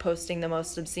just, like, posting the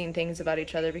most obscene things about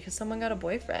each other because someone got a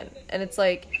boyfriend. And it's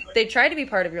like, they try to be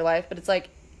part of your life, but it's like,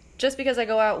 just because I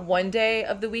go out one day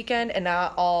of the weekend and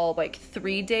not all, like,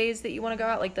 3 days that you want to go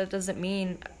out, like, that doesn't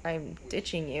mean I'm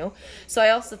ditching you. So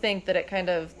I also think that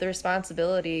the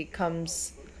responsibility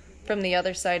comes from the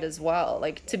other side as well.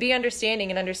 Like, to be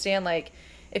understanding and understand, like,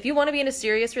 if you want to be in a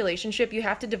serious relationship, you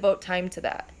have to devote time to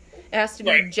that. It has to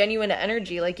be genuine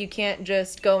energy. Like, you can't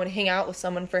just go and hang out with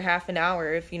someone for half an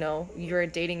hour if, you know, you're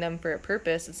dating them for a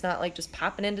purpose. It's not like just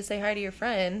popping in to say hi to your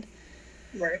friend.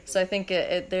 Right. So I think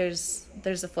there's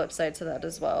a flip side to that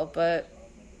as well. But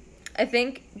I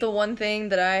think the one thing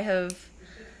that I have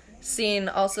seen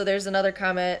also, there's another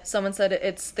comment. Someone said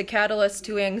it's the catalyst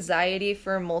to anxiety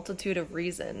for a multitude of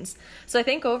reasons. So I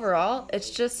think overall, it's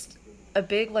just a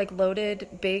big, like, loaded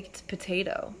baked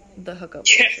potato, the hookup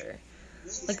culture.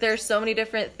 Like, there are so many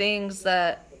different things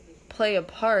that play a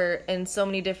part and so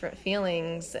many different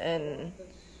feelings, and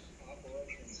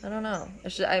I don't know.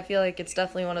 I feel like it's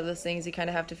definitely one of those things you kind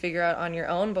of have to figure out on your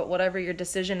own, but whatever your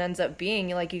decision ends up being,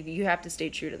 like, you have to stay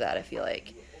true to that, I feel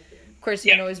like. Of course,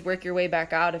 you can always work your way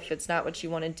back out if it's not what you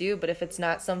want to do, but if it's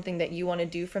not something that you want to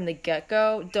do from the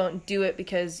get-go, don't do it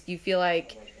because you feel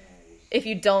like if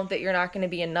you don't, that you're not going to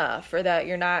be enough, or that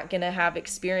you're not going to have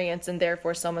experience and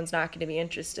therefore someone's not going to be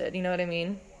interested. You know what I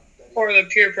mean? Or the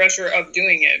peer pressure of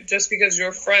doing it. Just because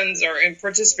your friends are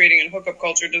participating in hookup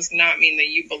culture does not mean that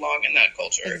you belong in that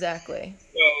culture. Exactly.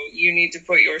 So you need to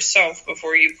put yourself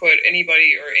before you put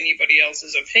anybody or anybody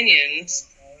else's opinions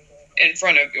in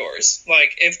front of yours.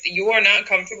 Like, if you are not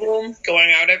comfortable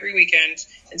going out every weekend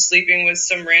and sleeping with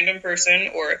some random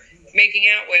person or making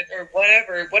out with or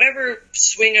whatever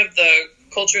swing of the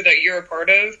culture that you're a part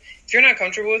of, if you're not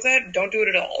comfortable with that, don't do it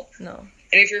at all. No.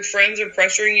 And if your friends are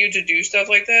pressuring you to do stuff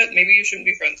like that, maybe you shouldn't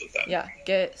be friends with them. Yeah,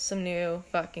 get some new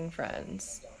fucking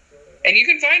friends. And you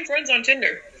can find friends on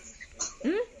Tinder. I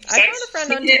found a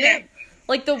friend on Tinder.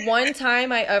 Like, the one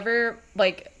time I ever,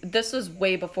 like, this was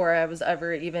way before I was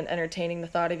ever even entertaining the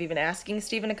thought of even asking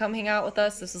Steven to come hang out with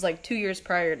us. This was, like, 2 years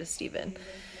prior to Steven.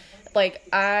 Like,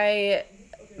 I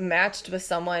matched with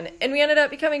someone and we ended up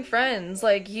becoming friends.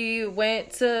 Like, he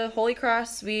went to Holy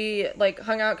Cross. We, like,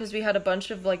 hung out because we had a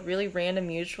bunch of, like, really random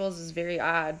mutuals. It was very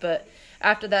odd, but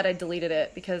after that I deleted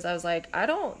it because I was like, I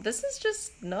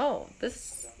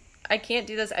can't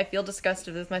do this. I feel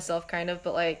disgusted with myself, kind of,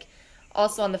 but, like,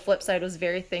 also on the flip side was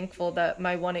very thankful that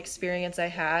my one experience I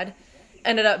had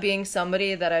ended up being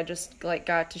somebody that I just, like,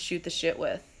 got to shoot the shit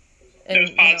with. And, it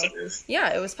was positive.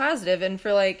 It was positive. And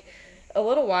for, like, a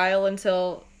little while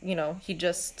until, you know, he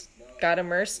just got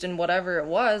immersed in whatever it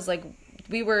was, like,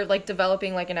 we were, like,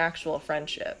 developing, like, an actual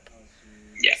friendship.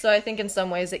 Yeah. So I think in some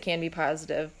ways it can be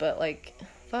positive, but, like,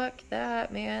 fuck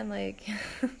that, man. Like,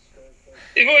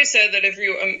 they've always said that if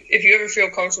you ever feel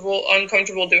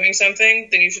uncomfortable doing something,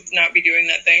 then you should not be doing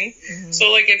that thing. Mm-hmm.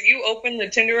 So, like, if you open the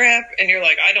Tinder app and you're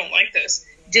like, I don't like this,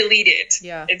 delete it.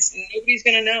 Yeah. Nobody's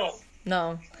gonna know.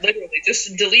 No. Literally,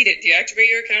 just delete it. Deactivate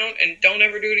your account and don't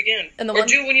ever do it again. Or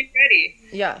do it when you're ready.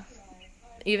 Yeah.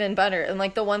 Even better. And,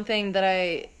 like, the one thing that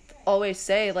I always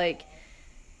say, like,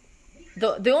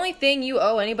 the only thing you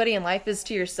owe anybody in life is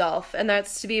to yourself, and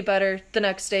that's to be better the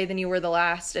next day than you were the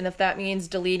last. And if that means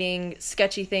deleting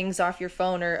sketchy things off your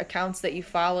phone or accounts that you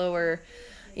follow or,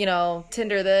 you know,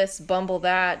 Tinder this, Bumble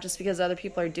that, just because other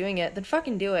people are doing it, then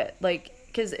fucking do it. Like,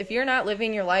 because if you're not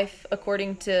living your life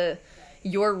according to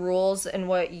your rules and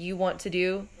what you want to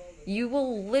do, you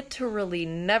will literally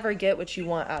never get what you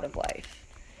want out of life.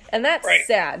 And that's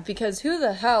sad, because who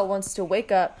the hell wants to wake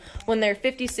up when they're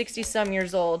 50, 60 some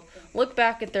years old, look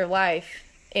back at their life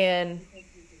and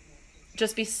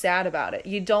just be sad about it?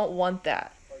 You don't want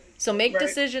that. So make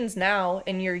decisions now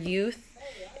in your youth,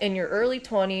 in your early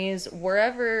 20s,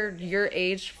 wherever your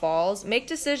age falls. Make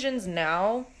decisions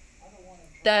now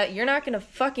that you're not going to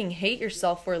fucking hate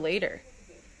yourself for later.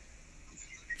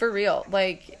 For real.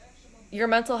 Like, your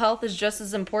mental health is just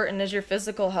as important as your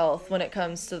physical health when it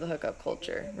comes to the hookup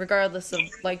culture. Regardless of,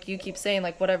 like you keep saying,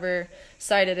 like, whatever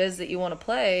side it is that you want to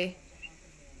play.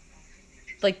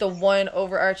 Like, the one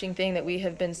overarching thing that we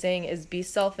have been saying is be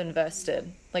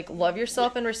self-invested. Like, love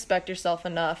yourself and respect yourself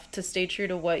enough to stay true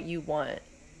to what you want.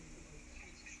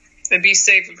 And be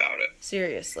safe about it.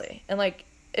 Seriously. And, like,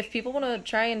 if people want to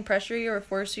try and pressure you or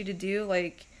force you to do,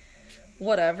 like,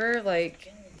 whatever,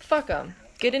 like, fuck them.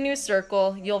 Get a new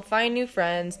circle. You'll find new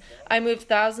friends. I moved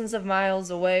thousands of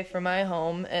miles away from my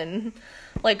home, and,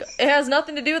 like, it has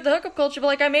nothing to do with the hookup culture, but,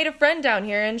 like, I made a friend down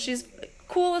here, and she's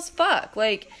cool as fuck.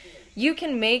 Like, you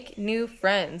can make new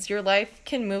friends. Your life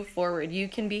can move forward. You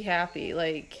can be happy.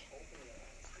 Like,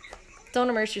 don't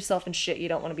immerse yourself in shit you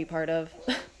don't want to be part of.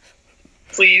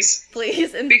 Please.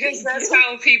 And because that's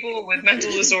how people with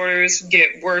mental disorders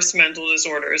get worse mental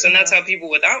disorders, and that's how people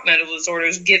without mental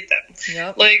disorders get them.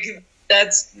 Yep. Like,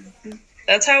 that's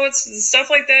how it's stuff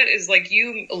like that is, like,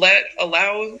 you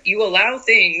allow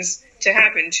things to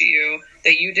happen to you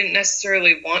that you didn't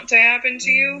necessarily want to happen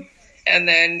to you, and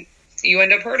then you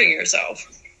end up hurting yourself.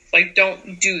 Like,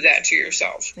 don't do that to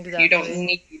yourself. Exactly. You don't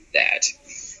need that.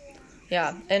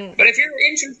 Yeah, but if you're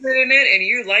interested in it and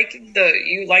you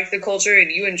like the culture and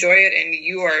you enjoy it and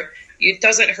it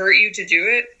doesn't hurt you to do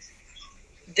it,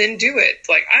 then do it.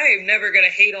 Like, I am never gonna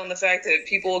hate on the fact that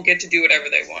people get to do whatever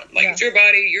they want. Like, it's your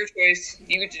body, your choice.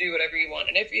 You get to do whatever you want.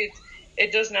 And if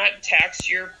it does not tax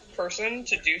your person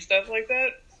to do stuff like that,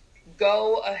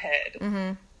 go ahead.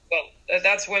 Mm-hmm. Well,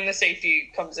 that's when the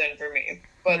safety comes in for me.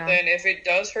 But then if it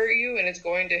does hurt you and it's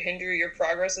going to hinder your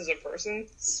progress as a person,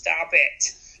 stop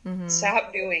it. Mm-hmm.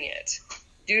 Stop doing it.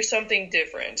 Do something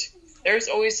different. There's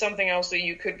always something else that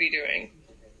you could be doing.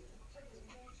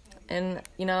 And,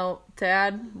 to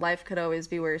add, life could always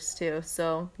be worse, too.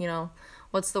 So,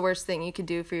 what's the worst thing you could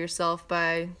do for yourself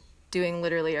by doing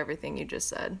literally everything you just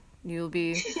said? You'll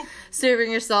be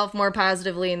serving yourself more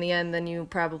positively in the end than you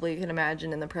probably can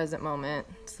imagine in the present moment.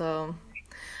 So,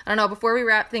 I don't know, before we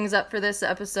wrap things up for this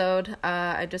episode,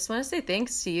 I just want to say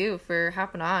thanks to you for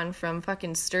hopping on from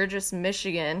fucking Sturgis,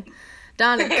 Michigan,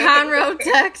 down to Conroe,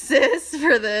 Texas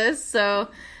for this. So,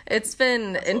 it's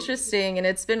been interesting, and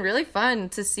it's been really fun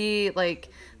to see, like,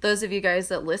 those of you guys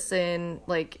that listen,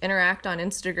 like, interact on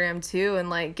Instagram, too, and,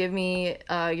 like, give me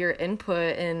your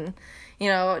input and,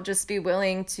 just be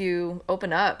willing to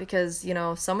open up because,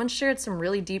 someone shared some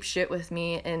really deep shit with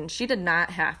me, and she did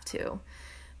not have to.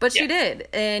 But she did.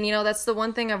 And, that's the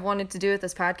one thing I've wanted to do with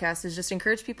this podcast is just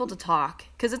encourage people to talk.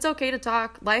 Because it's okay to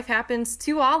talk. Life happens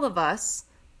to all of us.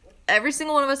 Every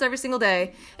single one of us, every single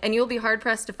day. And you'll be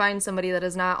hard-pressed to find somebody that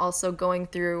is not also going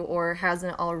through or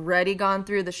hasn't already gone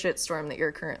through the shitstorm that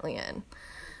you're currently in.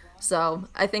 So,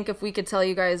 I think if we could tell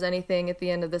you guys anything at the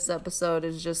end of this episode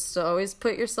is just to always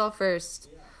put yourself first.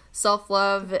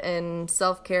 Self-love and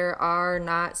self-care are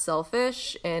not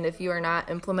selfish. And if you are not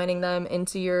implementing them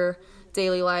into your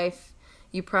daily life,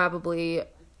 you probably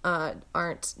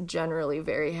aren't generally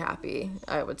very happy,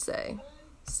 I would say.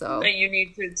 So you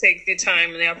need to take the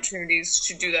time and the opportunities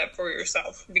to do that for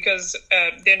yourself because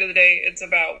at the end of the day, it's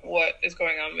about what is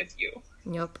going on with you.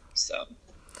 Yep. So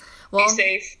be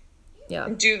safe. Yeah.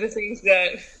 Do the things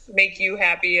that make you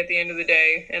happy at the end of the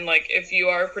day. And, like, if you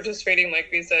are participating, like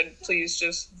we said, please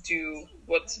just do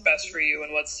what's best for you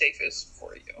and what's safest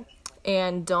for you.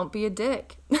 And don't be a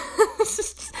dick.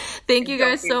 Thank you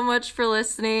guys so much for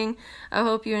listening. I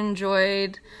hope you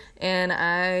enjoyed. And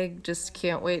I just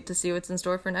can't wait to see what's in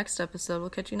store for next episode.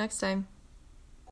 We'll catch you next time.